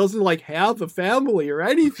do? He doesn't like have a family or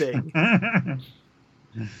anything.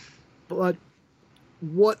 But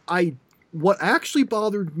what actually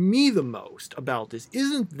bothered me the most about this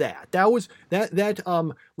isn't that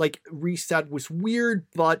like reset was weird,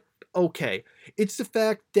 but okay. It's the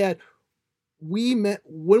fact that when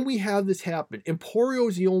we have this happen, Emporio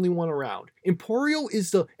is the only one around. Emporio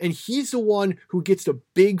he's the one who gets the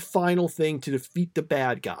big final thing to defeat the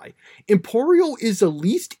bad guy. Emporio is the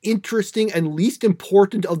least interesting and least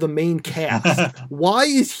important of the main cast. Why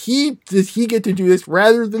does he get to do this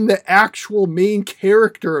rather than the actual main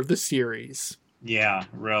character of the series? Yeah,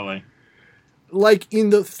 really. Like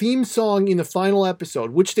in the theme song in the final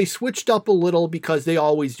episode, which they switched up a little because they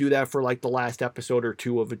always do that for like the last episode or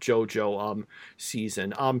two of a JoJo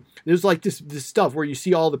season. There's like this stuff where you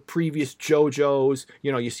see all the previous JoJos.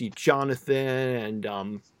 You see Jonathan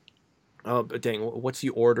and dang, what's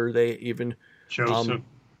the order they even? Joseph.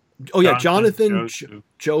 Jonathan,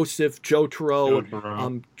 Joseph,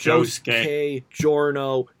 Jotaro, Josuke,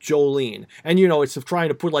 Giorno, Jolene. And, it's trying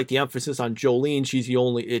to put, like, the emphasis on Jolene. She's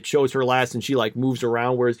it shows her last and she, like, moves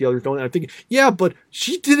around, whereas the others don't. And I'm thinking, yeah, but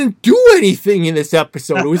she didn't do anything in this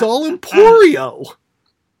episode. It was all Emporio.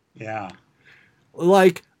 Yeah.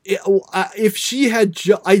 Like, if she had,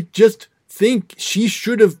 I just think she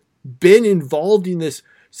should have been involved in this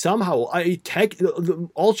somehow.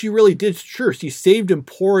 All she really did, sure, she saved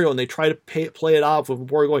Emporio, and they try to play it off with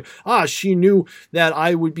Emporio going, she knew that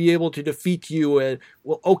I would be able to defeat you, and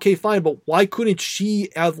well, okay, fine, but why couldn't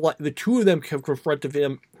she have, like, the two of them have confronted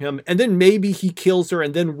him, and then maybe he kills her,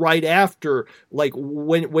 and then right after, like,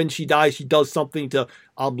 when she dies, she does something to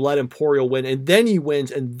let Emporio win, and then he wins,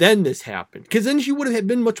 and then this happened. Because then she would have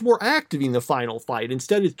been much more active in the final fight.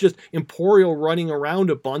 Instead, it's just Emporio running around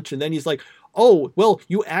a bunch, and then he's like, oh, well,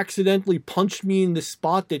 you accidentally punched me in the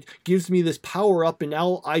spot that gives me this power up, and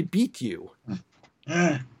now I beat you.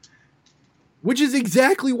 Which is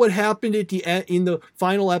exactly what happened in the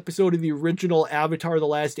final episode of the original Avatar: The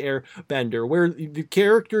Last Airbender, where the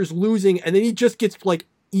character's losing, and then he just gets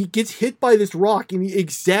hit by this rock in the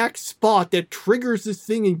exact spot that triggers this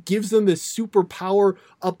thing and gives him this super power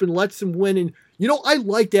up and lets him win. And I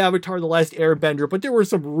liked Avatar: The Last Airbender, but there were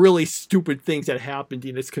some really stupid things that happened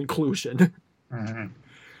in its conclusion. Mm-hmm.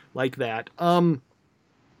 Like that.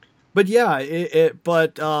 But yeah,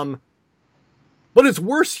 but it's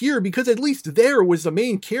worse here because at least there was the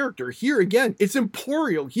main character. Here again, it's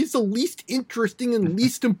Emporio. He's the least interesting and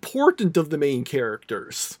least important of the main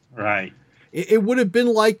characters. Right. It would have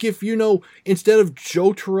been like if, instead of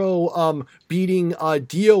Jotaro beating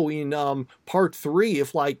Dio in part 3,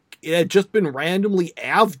 if like it had just been randomly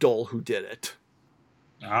Avdol who did it.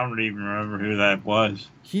 I don't even remember who that was.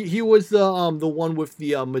 He was the one with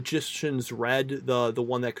the magician's red, the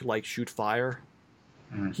one that could like shoot fire.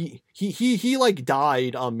 Mm. He like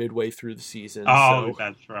died midway through the season. Oh, so.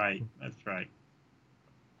 That's right.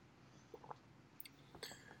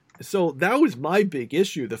 So that was my big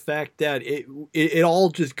issue, the fact that it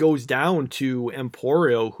all just goes down to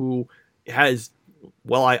Emporio, who has,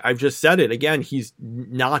 well, I've just said it again, he's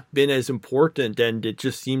not been as important, and it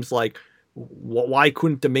just seems like, why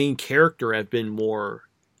couldn't the main character have been more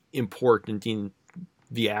important in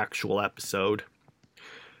the actual episode?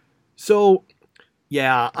 So,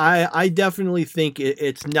 yeah, I definitely think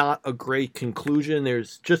it's not a great conclusion.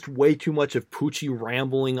 There's just way too much of Pucci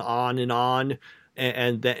rambling on,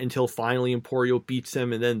 and that until finally Emporio beats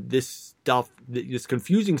him, and then this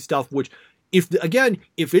confusing stuff, which, if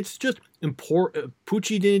it's just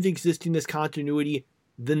Pucci didn't exist in this continuity,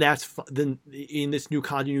 then then in this new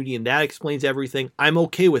continuity, and that explains everything. I'm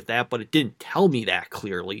okay with that, but it didn't tell me that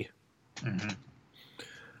clearly.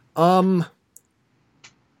 Mm-hmm.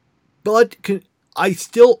 But I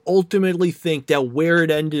still ultimately think that where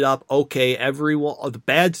it ended up, okay, everyone, the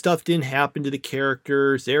bad stuff didn't happen to the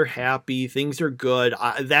characters. They're happy. Things are good.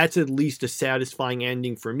 That's at least a satisfying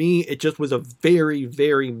ending for me. It just was a very,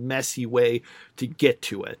 very messy way to get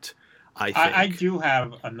to it, I think. I do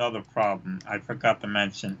have another problem I forgot to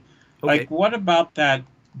mention. Okay. Like, what about that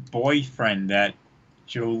boyfriend that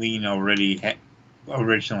Jolene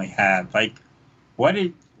originally had? Like, what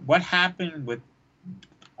happened with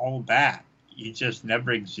all that? He just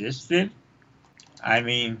never existed? I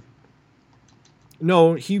mean...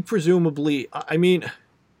 No, he presumably... I mean,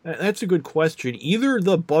 that's a good question. Either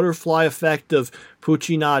the butterfly effect of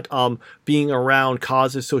Poochie not being around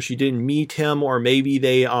causes so she didn't meet him, or maybe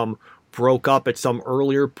they broke up at some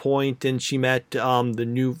earlier point and she met the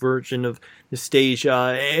new version of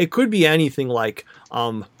Nastasia. It could be anything like...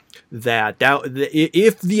 that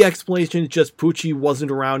if the explanation is just Poochie wasn't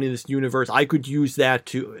around in this universe, I could use that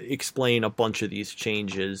to explain a bunch of these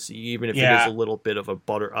changes, even if it is a little bit of a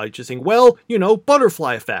I just think, well,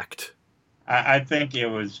 butterfly effect. I think it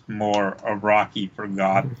was more a Rocky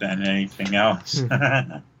forgot than anything else.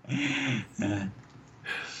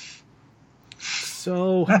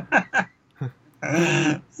 So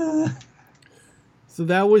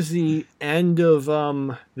that was the end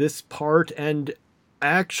of this part, and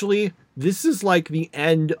actually, this is like the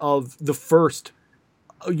end of the first,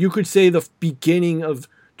 you could say the beginning of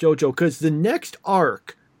JoJo, because the next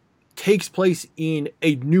arc takes place in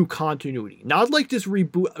a new continuity. Not like this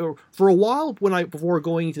reboot. For a while, before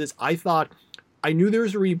going into this, I thought, I knew there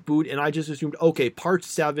was a reboot, and I just assumed, okay, part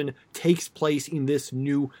 7 takes place in this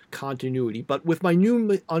new continuity. But with my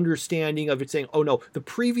new understanding of it saying, oh no, the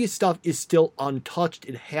previous stuff is still untouched,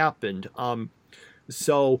 it happened.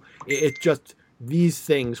 So it just... these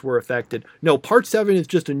things were affected. No, part 7 is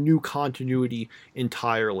just a new continuity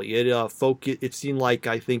entirely. It seemed like,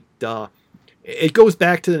 I think, it goes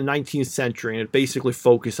back to the 19th century, and it basically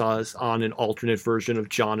focuses on an alternate version of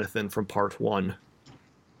Jonathan from part 1.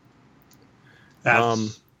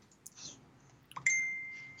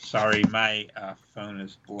 Sorry, my phone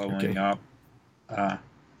is blowing up.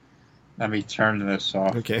 Let me turn this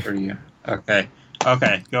off for you. Okay,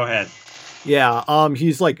 go ahead. Yeah,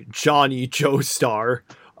 he's like Johnny Joestar.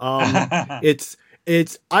 I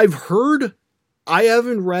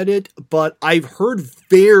haven't read it, but I've heard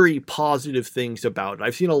very positive things about it.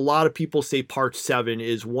 I've seen a lot of people say part 7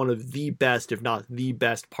 is one of the best, if not the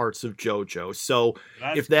best parts of JoJo. So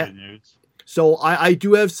that's good news. So I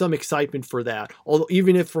do have some excitement for that. Although,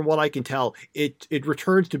 even if from what I can tell, it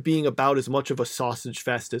returns to being about as much of a sausage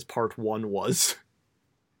fest as part 1 was.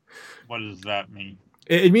 What does that mean?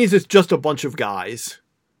 It means it's just a bunch of guys.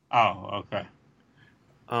 Oh, okay.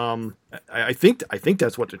 I think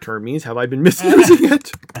that's what the term means. Have I been misusing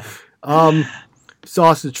it?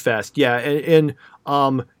 Sausage fest, yeah, and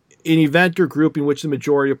an event or group in which the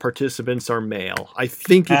majority of participants are male. I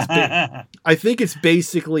think it's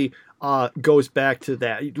basically goes back to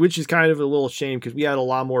that, which is kind of a little shame because we had a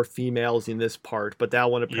lot more females in this part, but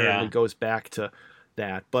that one apparently goes back to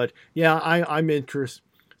that. But yeah, I'm interested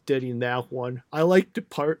in that one. I like the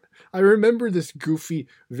part. I remember this goofy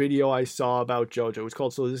video I saw about JoJo. It's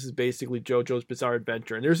called, so this is basically JoJo's Bizarre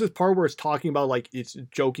Adventure. And there's this part where it's talking about, like, it's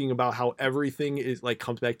joking about how everything is, like,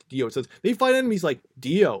 comes back to Dio. It says, they fight enemies like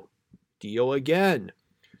Dio again,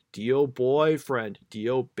 Dio boyfriend,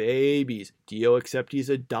 Dio babies, Dio except he's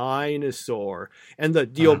a dinosaur. And the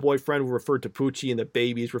Dio boyfriend referred to Poochie, and the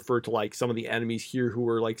babies referred to, like, some of the enemies here who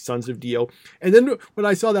were, like, sons of Dio. And then when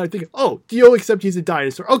I saw that, I think, oh, Dio except he's a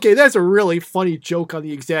dinosaur. Okay, that's a really funny joke on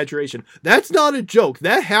the exaggeration. That's not a joke.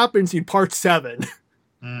 That happens in part 7.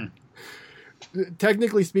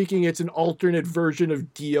 Technically speaking, it's an alternate version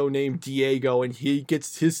of Dio named Diego, and he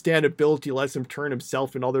gets his stand ability lets him turn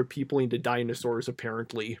himself and other people into dinosaurs,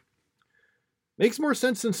 apparently. Makes more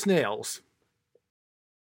sense than snails.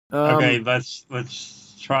 Okay,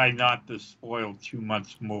 let's try not to spoil too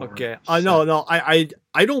much more. Okay, no, I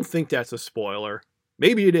don't think that's a spoiler.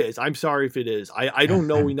 Maybe it is. I'm sorry if it is. I don't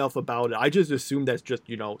know enough about it. I just assume that's just,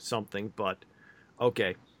 something, but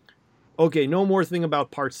okay. Okay, no more thing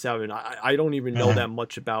about part 7. I don't even know that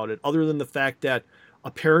much about it, other than the fact that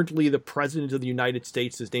apparently the President of the United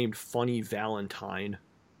States is named Funny Valentine.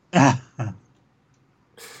 What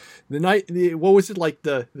was it, like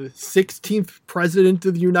the 16th President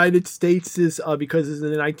of the United States is, because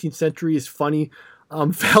in the 19th century, is Funny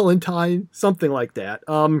Valentine? Something like that.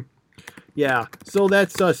 Yeah, so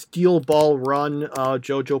that's Steel Ball Run,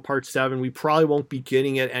 JoJo Part 7. We probably won't be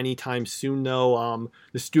getting it anytime soon, though.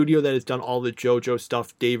 The studio that has done all the JoJo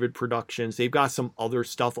stuff, David Productions, they've got some other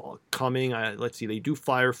stuff coming. Let's see, they do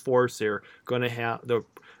Fire Force. They're going to have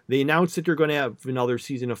they announced that they're going to have another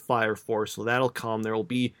season of Fire Force, so that'll come.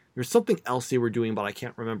 There's something else they were doing, but I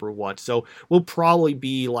can't remember what. So we'll probably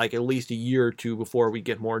be like at least a year or two before we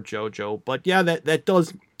get more JoJo. But yeah, that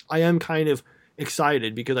does. I am kind of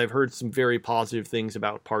excited because I've heard some very positive things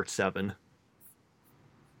about Part 7.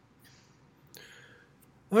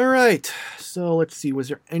 All right, so let's see. Was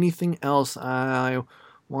there anything else I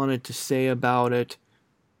wanted to say about it?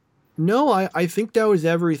 No, I think that was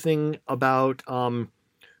everything about JoJo.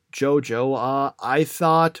 I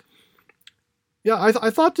thought, yeah, I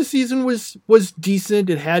thought the season was decent.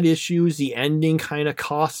 It had issues. The ending kind of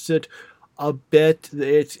costs it a bit.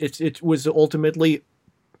 It was ultimately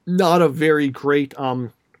not a very great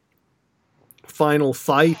final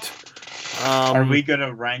fight. Are we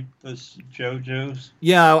gonna rank this JoJo's?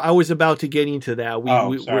 Yeah, I was about to get into that.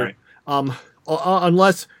 Sorry.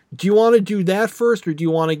 Unless, do you want to do that first, or do you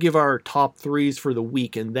want to give our top threes for the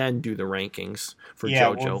week and then do the rankings for JoJo? Yeah,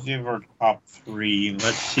 we'll give our top three.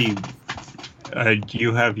 Let's see. Do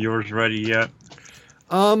you have yours ready yet?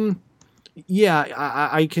 Yeah,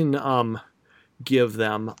 I can give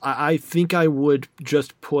them. I think I would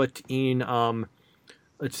just put in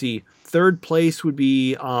let's see, third place would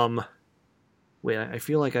be wait, I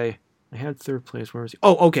feel like I had third place. Where was he?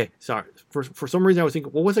 Oh, okay, sorry. For some reason I was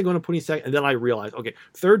thinking, what was I going to put in second? And then I realized, okay,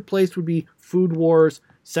 third place would be Food Wars,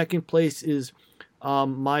 second place is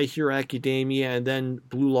My Hero Academia, and then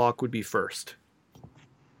Blue Lock would be first.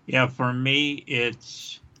 Yeah, for me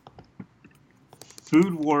it's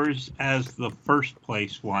Food Wars as the first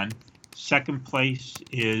place one. Second place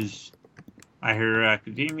is My Hero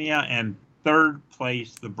Academia, and third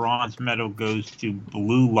place, the bronze medal goes to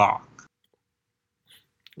Blue Lock.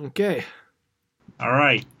 Okay. All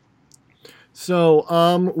right.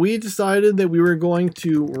 So, we decided that we were going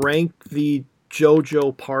to rank the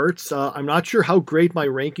JoJo parts. I'm not sure how great my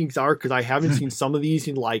rankings are because I haven't seen some of these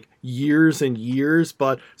in like years and years.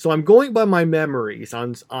 But so I'm going by my memories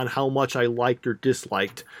on how much I liked or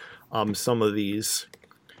disliked some of these.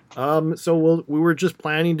 So we were just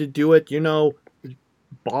planning to do it,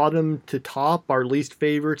 bottom to top, our least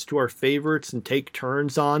favorites to our favorites, and take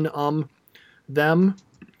turns on them.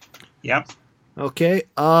 Yep. Okay.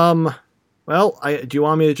 Well, do you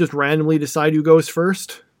want me to just randomly decide who goes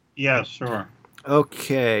first? Yeah, sure.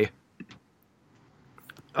 Okay.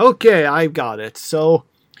 Okay, I've got it. So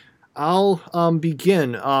I'll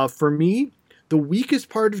begin. For me, the weakest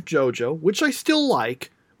part of JoJo, which I still like,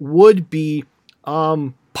 would be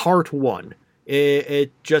part 1.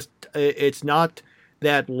 It's not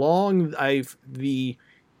that long. I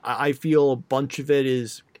feel a bunch of it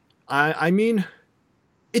is, I mean,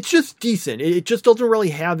 it's just decent. It just doesn't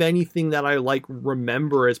really have anything that I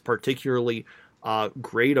remember as particularly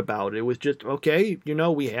great about it. It was just okay.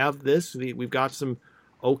 We have this. We've got some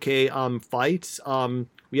okay fights.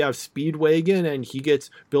 We have Speedwagon, and he gets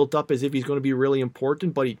built up as if he's going to be really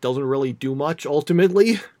important, but he doesn't really do much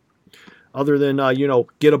ultimately, other than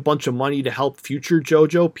get a bunch of money to help future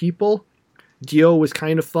JoJo people. Dio was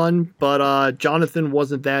kind of fun, but Jonathan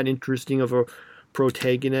wasn't that interesting of a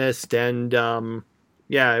protagonist, and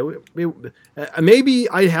yeah, maybe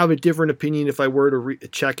I'd have a different opinion if I were to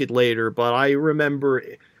check it later, but I remember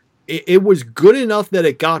it was good enough that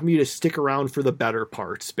it got me to stick around for the better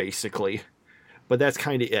parts, basically. But that's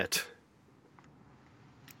kind of it.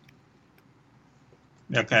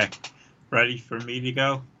 Okay. Ready for me to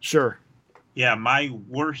go? Sure. Yeah, my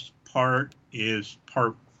worst part is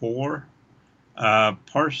part 4.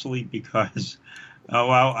 Partially because,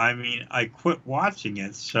 I quit watching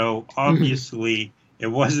it, so obviously it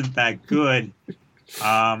wasn't that good.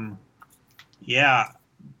 Yeah,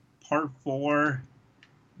 part 4,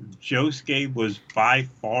 Josuke was by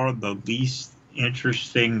far the least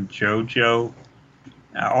interesting JoJo.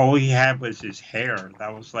 All he had was his hair.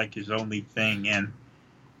 That was like his only thing, and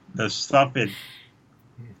the stuff it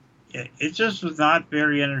just was not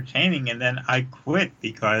very entertaining. And then I quit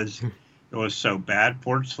because it was so bad.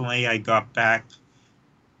 Fortunately, I got back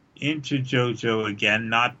into JoJo again.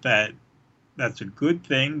 Not that that's a good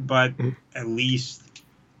thing, but at least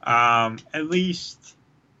I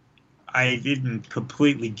didn't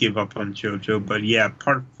completely give up on JoJo. But yeah,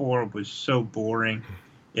 part 4 was so boring.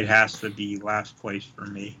 It has to be last place for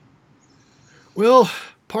me. Well,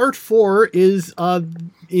 part 4 is the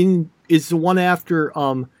one after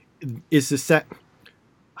is the set.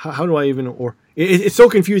 How do I even, or it's so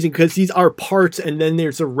confusing because these are parts and then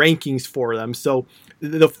there's the rankings for them. So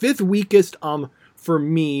the fifth weakest for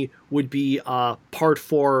me would be part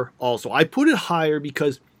 4 also. I put it higher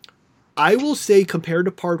because I will say compared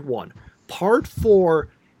to part 1, part 4,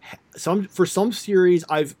 for some series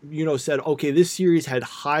I've said, okay, this series had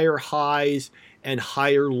higher highs and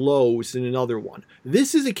higher lows than another one.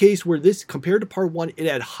 This is a case where this, compared to part 1, it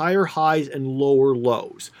had higher highs and lower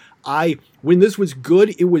lows. When this was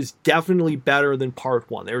good, it was definitely better than part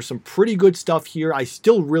 1. There was some pretty good stuff here. I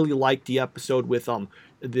still really liked the episode with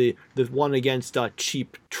the one against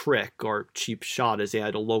Cheap Trick, or Cheap Shot as they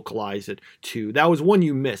had to localize it to. That was one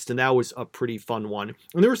you missed, and that was a pretty fun one.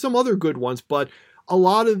 And there were some other good ones, but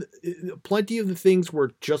plenty of the things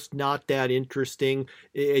were just not that interesting.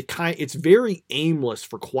 It's very aimless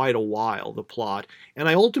for quite a while, the plot, and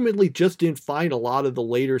I ultimately just didn't find a lot of the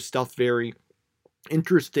later stuff very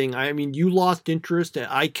interesting. I mean, you lost interest.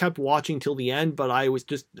 I kept watching till the end, but I was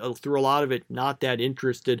just through a lot of it not that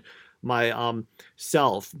interested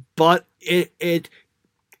myself. But it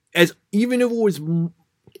as even if it was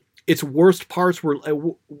its worst parts were.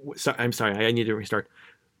 I'm sorry. I need to restart.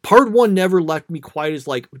 Part 1 never left me quite as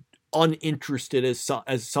uninterested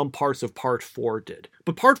as some parts of part 4 did.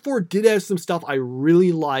 But part 4 did have some stuff I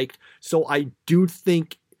really liked, so I do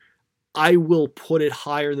think I will put it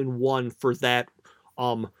higher than 1 for that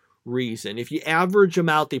reason. If you average them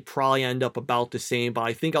out, they probably end up about the same, but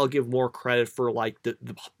I think I'll give more credit for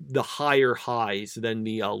the higher highs than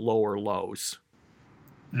the lower lows.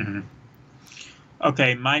 Mm-hmm.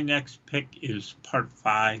 Okay, my next pick is part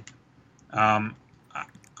 5.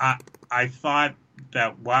 I thought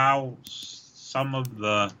that while some of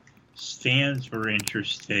the stands were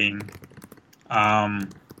interesting,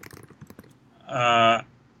 the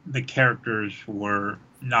characters were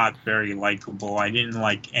not very likable. I didn't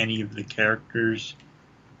like any of the characters,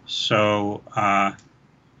 so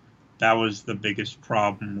that was the biggest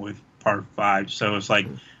problem with part 5. So it's like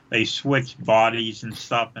they switched bodies and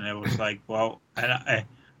stuff, and it was like, well, I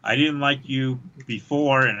didn't like you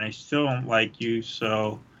before, and I still don't like you,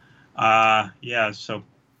 so so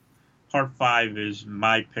part 5 is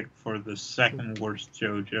my pick for the second worst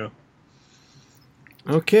JoJo.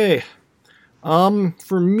 Okay.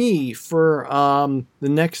 For me, the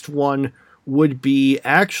next one would be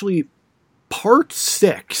actually part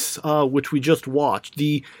 6, which we just watched.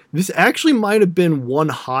 This actually might have been one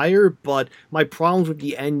higher, but my problems with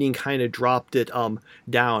the ending kind of dropped it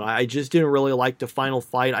down. I just didn't really like the final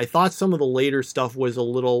fight. I thought some of the later stuff was a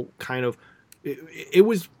little kind of, it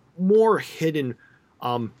was more hit and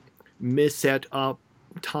miss at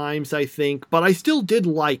times, I think, but I still did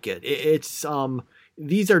like it.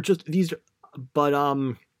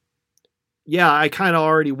 Yeah, I kind of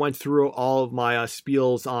already went through all of my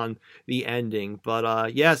spiels on the ending,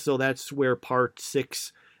 but so that's where part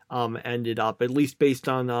 6 ended up, at least based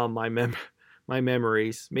on my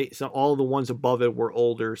memories. So all the ones above it were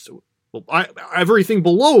older, so everything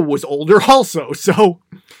below was older also, so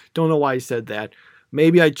don't know why I said that.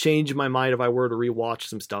 Maybe I'd change my mind if I were to rewatch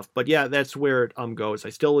some stuff. But yeah, that's where it goes. I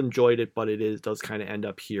still enjoyed it, but it does kind of end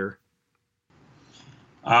up here.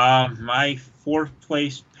 My 4th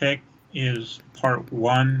place pick is part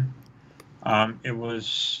 1. It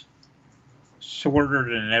was shorter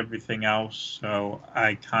than everything else, so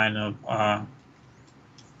I kind of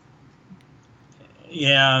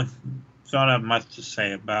don't have much to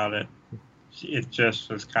say about it. It just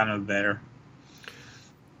was kind of there.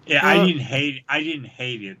 Yeah, I didn't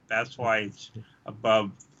hate it. That's why it's above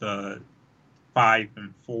the 5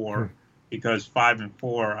 and 4, because 5 and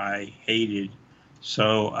 4 I hated.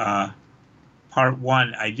 So part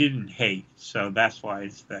 1 I didn't hate, so that's why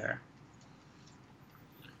it's there.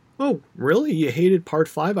 Oh, really? You hated part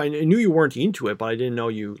 5? I knew you weren't into it, but I didn't know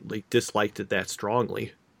you disliked it that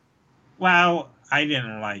strongly. Well, I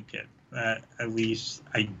didn't like it. At least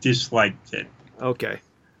I disliked it. Okay.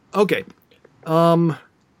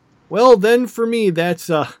 Well, then for me, that's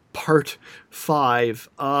part 5.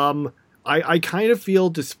 I kind of feel,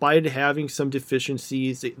 despite having some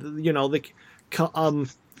deficiencies, I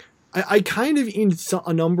kind of, in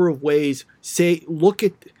a number of ways, look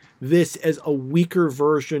at this as a weaker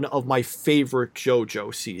version of my favorite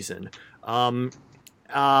JoJo season.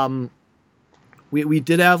 We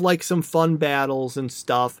did have some fun battles and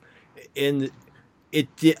stuff, and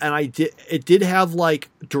it did have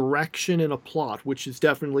direction and a plot, which is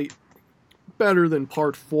definitely better than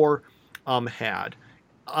part 4 had.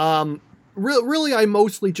 Really, I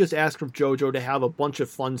mostly just asked of JoJo to have a bunch of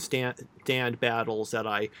fun stand battles that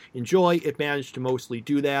I enjoy. It managed to mostly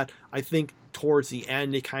do that. I think towards the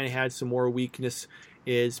end it kind of had some more weaknesses,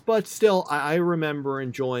 but still, I remember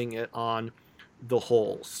enjoying it on the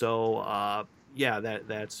whole. So yeah,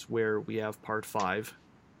 that's where we have part 5.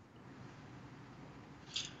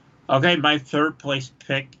 Okay, my third place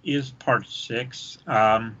pick is part 6.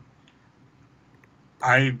 I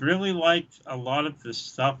really liked a lot of the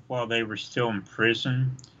stuff while they were still in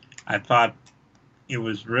prison. I thought it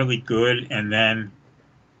was really good, and then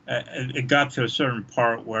it got to a certain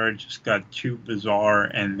part where it just got too bizarre,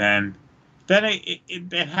 and then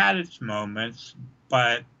it had its moments,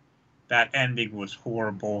 but that ending was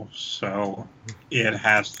horrible, so it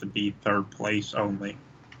has to be third place only.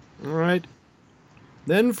 All right.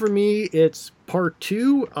 Then for me, it's part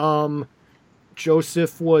 2.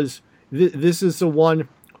 Joseph was. This is the one.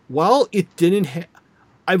 While it didn't.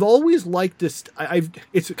 I've always liked this.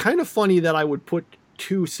 It's kind of funny that I would put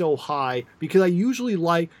 2 so high because I usually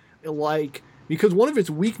like because one of its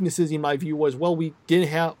weaknesses in my view was, well, we didn't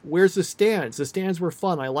have. Where's the stands? The stands were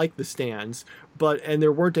fun. I like the stands, and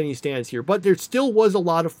there weren't any stands here. But there still was a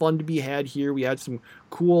lot of fun to be had here. We had some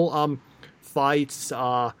cool fights.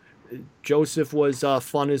 Joseph was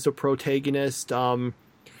fun as a protagonist.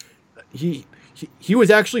 He was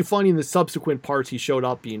actually funny in the subsequent parts he showed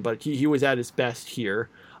up in, but he was at his best here.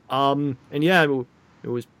 And yeah, it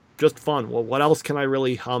was just fun. Well, what else can I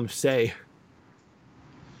really say?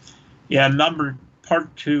 Yeah,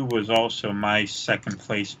 part 2 was also my second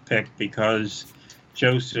place pick because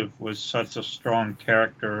Joseph was such a strong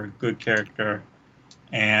character, good character,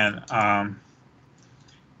 and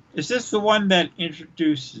is this the one that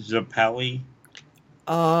introduced Zappelli?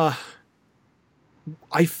 I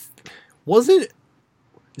wasn't.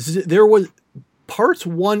 There was parts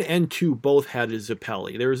 1 and 2 both had a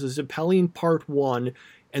Zappelli. There was a Zappelli in part 1,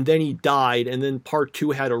 and then he died, and then part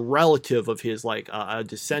 2 had a relative of his, like a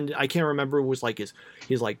descendant. I can't remember if it was like his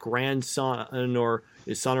like grandson or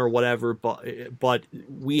his son or whatever, but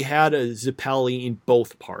we had a Zappelli in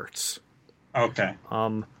both parts. Okay.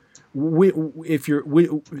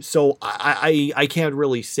 So I can't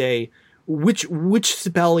really say which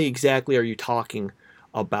Zappelli exactly are you talking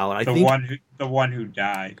about. I think the one who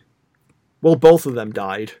died. Well, both of them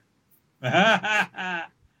died.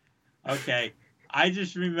 Okay. I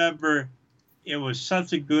just remember it was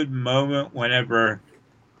such a good moment whenever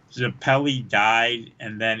Zappelli died,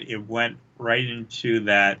 and then it went right into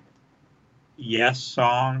that Yes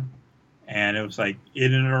song, and it was like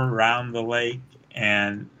in and around the lake,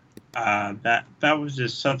 and that was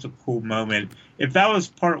just such a cool moment. If that was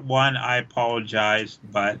part 1, I apologize,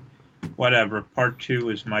 but whatever. Part 2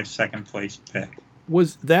 is my second place pick.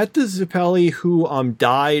 Was that the Zappelli who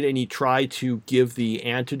died and he tried to give the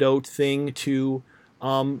antidote thing to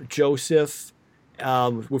Joseph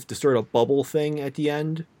with the sort of bubble thing at the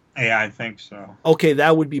end? Yeah, I think so. Okay,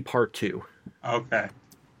 that would be part 2. Okay.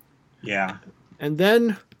 Yeah. And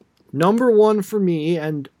then number 1 for me,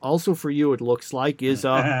 and also for you, it looks like, is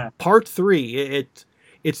part 3.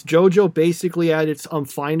 It's JoJo basically at its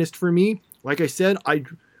finest for me. Like I said,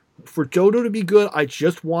 for JoJo to be good, I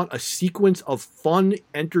just want a sequence of fun,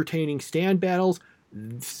 entertaining stand battles.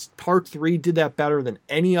 Part 3 did that better than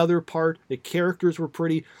any other part. The characters were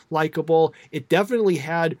pretty likable. It definitely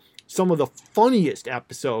had some of the funniest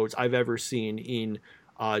episodes I've ever seen in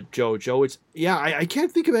JoJo. I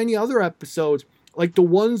can't think of any other episodes like the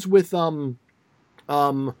ones with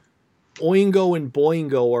Oingo and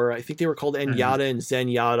Boingo, or I think they were called Enyata and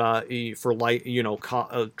Zenyatta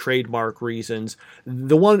for trademark reasons.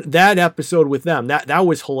 That episode with them, that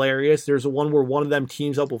was hilarious. There's a one where one of them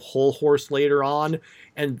teams up with Whole Horse later on,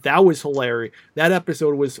 and that was hilarious. That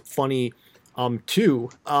episode was funny too.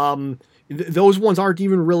 Those ones aren't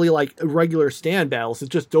even really like regular stand battles. It's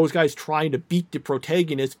just those guys trying to beat the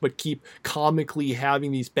protagonist, but keep comically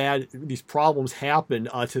having these problems happen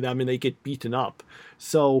to them, and they get beaten up.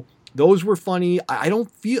 So those were funny. I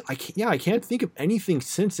can't think of anything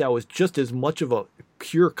since that was just as much of a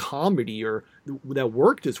pure comedy or that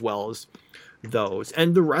worked as well as those.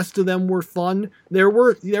 And the rest of them were fun. There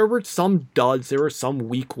were some duds. There were some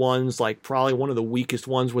weak ones. Like probably one of the weakest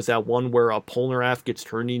ones was that one where Polnareff gets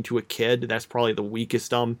turned into a kid. That's probably the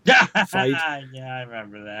weakest fight. Yeah, I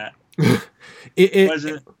remember that. It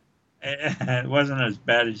wasn't as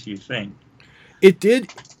bad as you think. It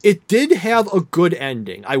did have a good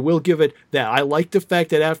ending. I will give it that. I like the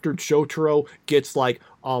fact that after Jotaro gets like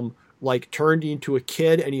turned into a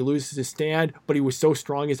kid and he loses his stand, but he was so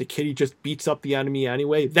strong as a kid he just beats up the enemy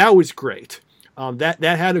anyway. That was great. That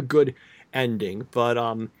had a good ending.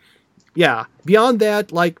 But yeah, beyond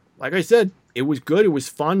that, like I said, it was good. It was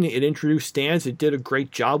fun. It introduced stands. It did a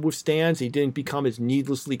great job with stands. He didn't become as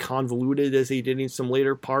needlessly convoluted as he did in some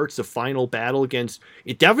later parts. The final battle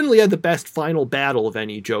it definitely had the best final battle of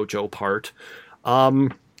any JoJo part.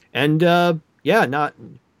 yeah, not.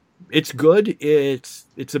 It's good. It's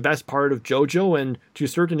the best part of JoJo, and to a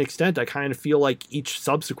certain extent, I kind of feel like each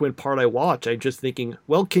subsequent part I watch, I'm just thinking,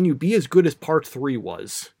 well, can you be as good as part 3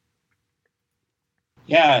 was?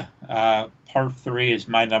 Yeah, part 3 is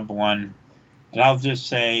my number one, and I'll just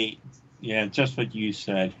say, yeah, just what you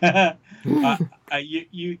said.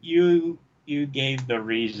 You gave the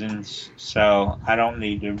reasons, so I don't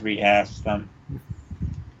need to re-ask them.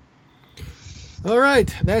 All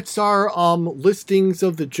right, that's our listings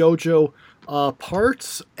of the JoJo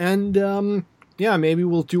parts, and yeah, maybe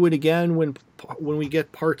we'll do it again when we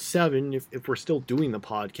get part 7, if we're still doing the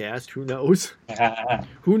podcast. Who knows?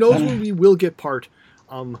 Who knows when we will get part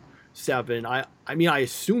 7? I mean, I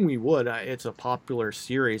assume we would. It's a popular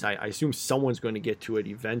series. I assume someone's going to get to it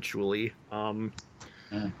eventually.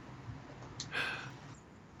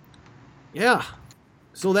 Yeah.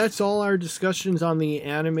 So that's all our discussions on the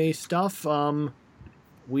anime stuff. I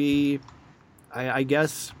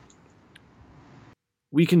guess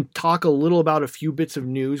we can talk a little about a few bits of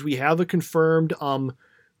news. We have it confirmed. That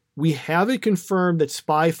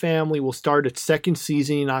Spy Family will start its second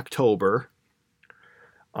season in October.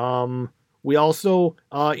 We also,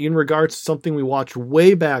 in regards to something we watched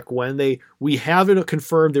way back when, we have it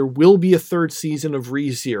confirmed there will be a third season of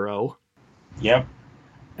ReZero. Yep.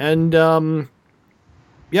 And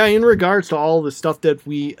yeah, in regards to all the stuff that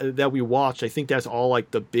we watched, I think that's all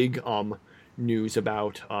like the big news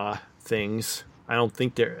about things. I don't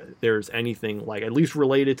think there's anything like, at least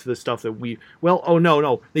related to the stuff that we. Well, oh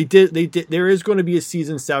no, they did. There is going to be a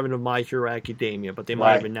season 7 of My Hero Academia, but they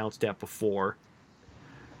might have announced that before.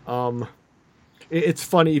 It's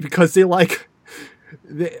funny because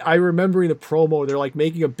I remember in the promo, they're like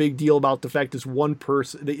making a big deal about the fact this one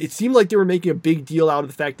person. It seemed like they were making a big deal out of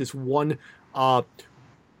the fact this one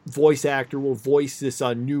voice actor will voice this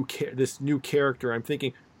new character. I'm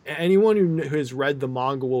thinking anyone who has read the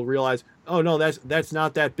manga will realize, oh no, that's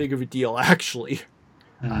not that big of a deal actually.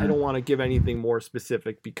 I don't want to give anything more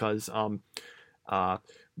specific because for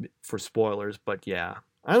spoilers, but yeah,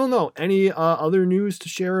 I don't know. Any other news to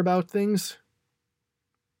share about things?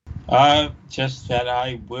 Just that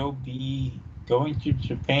I will be going to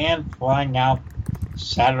Japan, flying out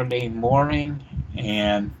Saturday morning,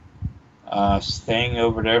 and staying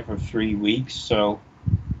over there for 3 weeks. So,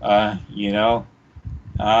 I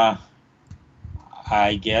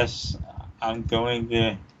guess I'm going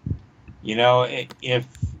to,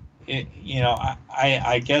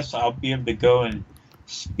 I guess I'll be able to go and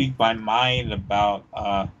speak my mind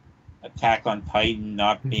about Attack on Titan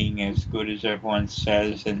not being as good as everyone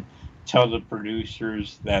says, and tell the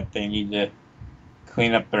producers that they need to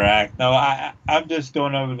clean up their act. No, I'm just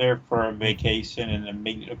going over there for a vacation and to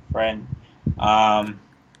meet a friend.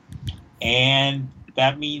 And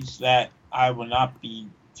that means that I will not be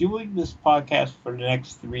doing this podcast for the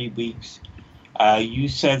next 3 weeks. You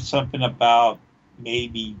said something about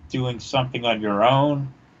maybe doing something on your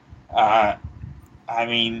own. I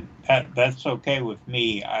mean, that's okay with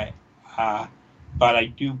me. But I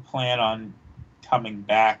do plan on coming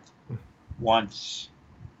back once.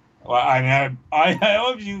 Well, I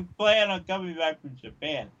hope you plan on coming back from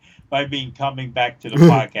Japan. By being coming back to the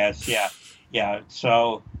podcast, yeah.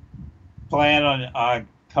 So plan on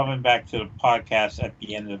coming back to the podcast at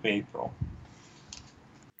the end of April.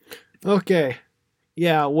 Okay,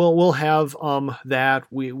 yeah, we'll have that.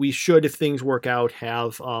 We should, if things work out,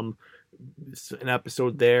 have an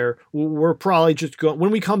episode there. We're probably just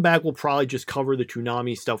when we come back, we'll probably just cover the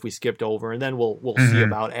Toonami stuff we skipped over, and then we'll see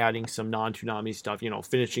about adding some non-Toonami stuff.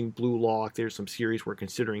 Finishing Blue Lock. There's some series we're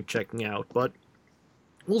considering checking out, but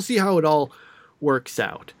we'll see how it all works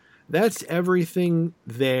out. That's everything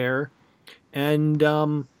there, and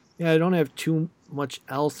yeah, I don't have too much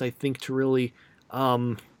else I think to really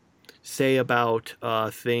say about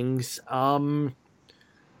things.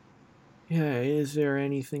 Yeah, is there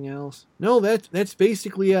anything else? No, that's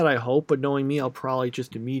basically it, I hope, but knowing me, I'll probably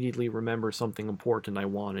just immediately remember something important I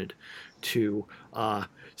wanted to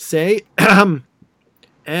say.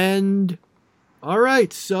 And,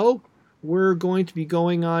 alright, so we're going to be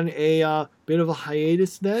going on a bit of a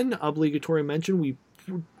hiatus then. Obligatory mention, we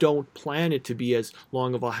don't plan it to be as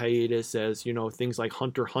long of a hiatus as, things like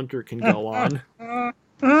Hunter x Hunter can go on.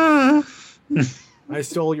 I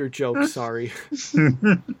stole your joke, sorry.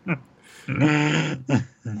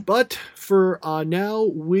 But for now,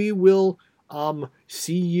 we will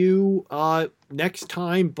see you next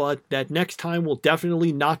time, but that next time will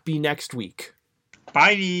definitely not be next week.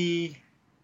 Bye.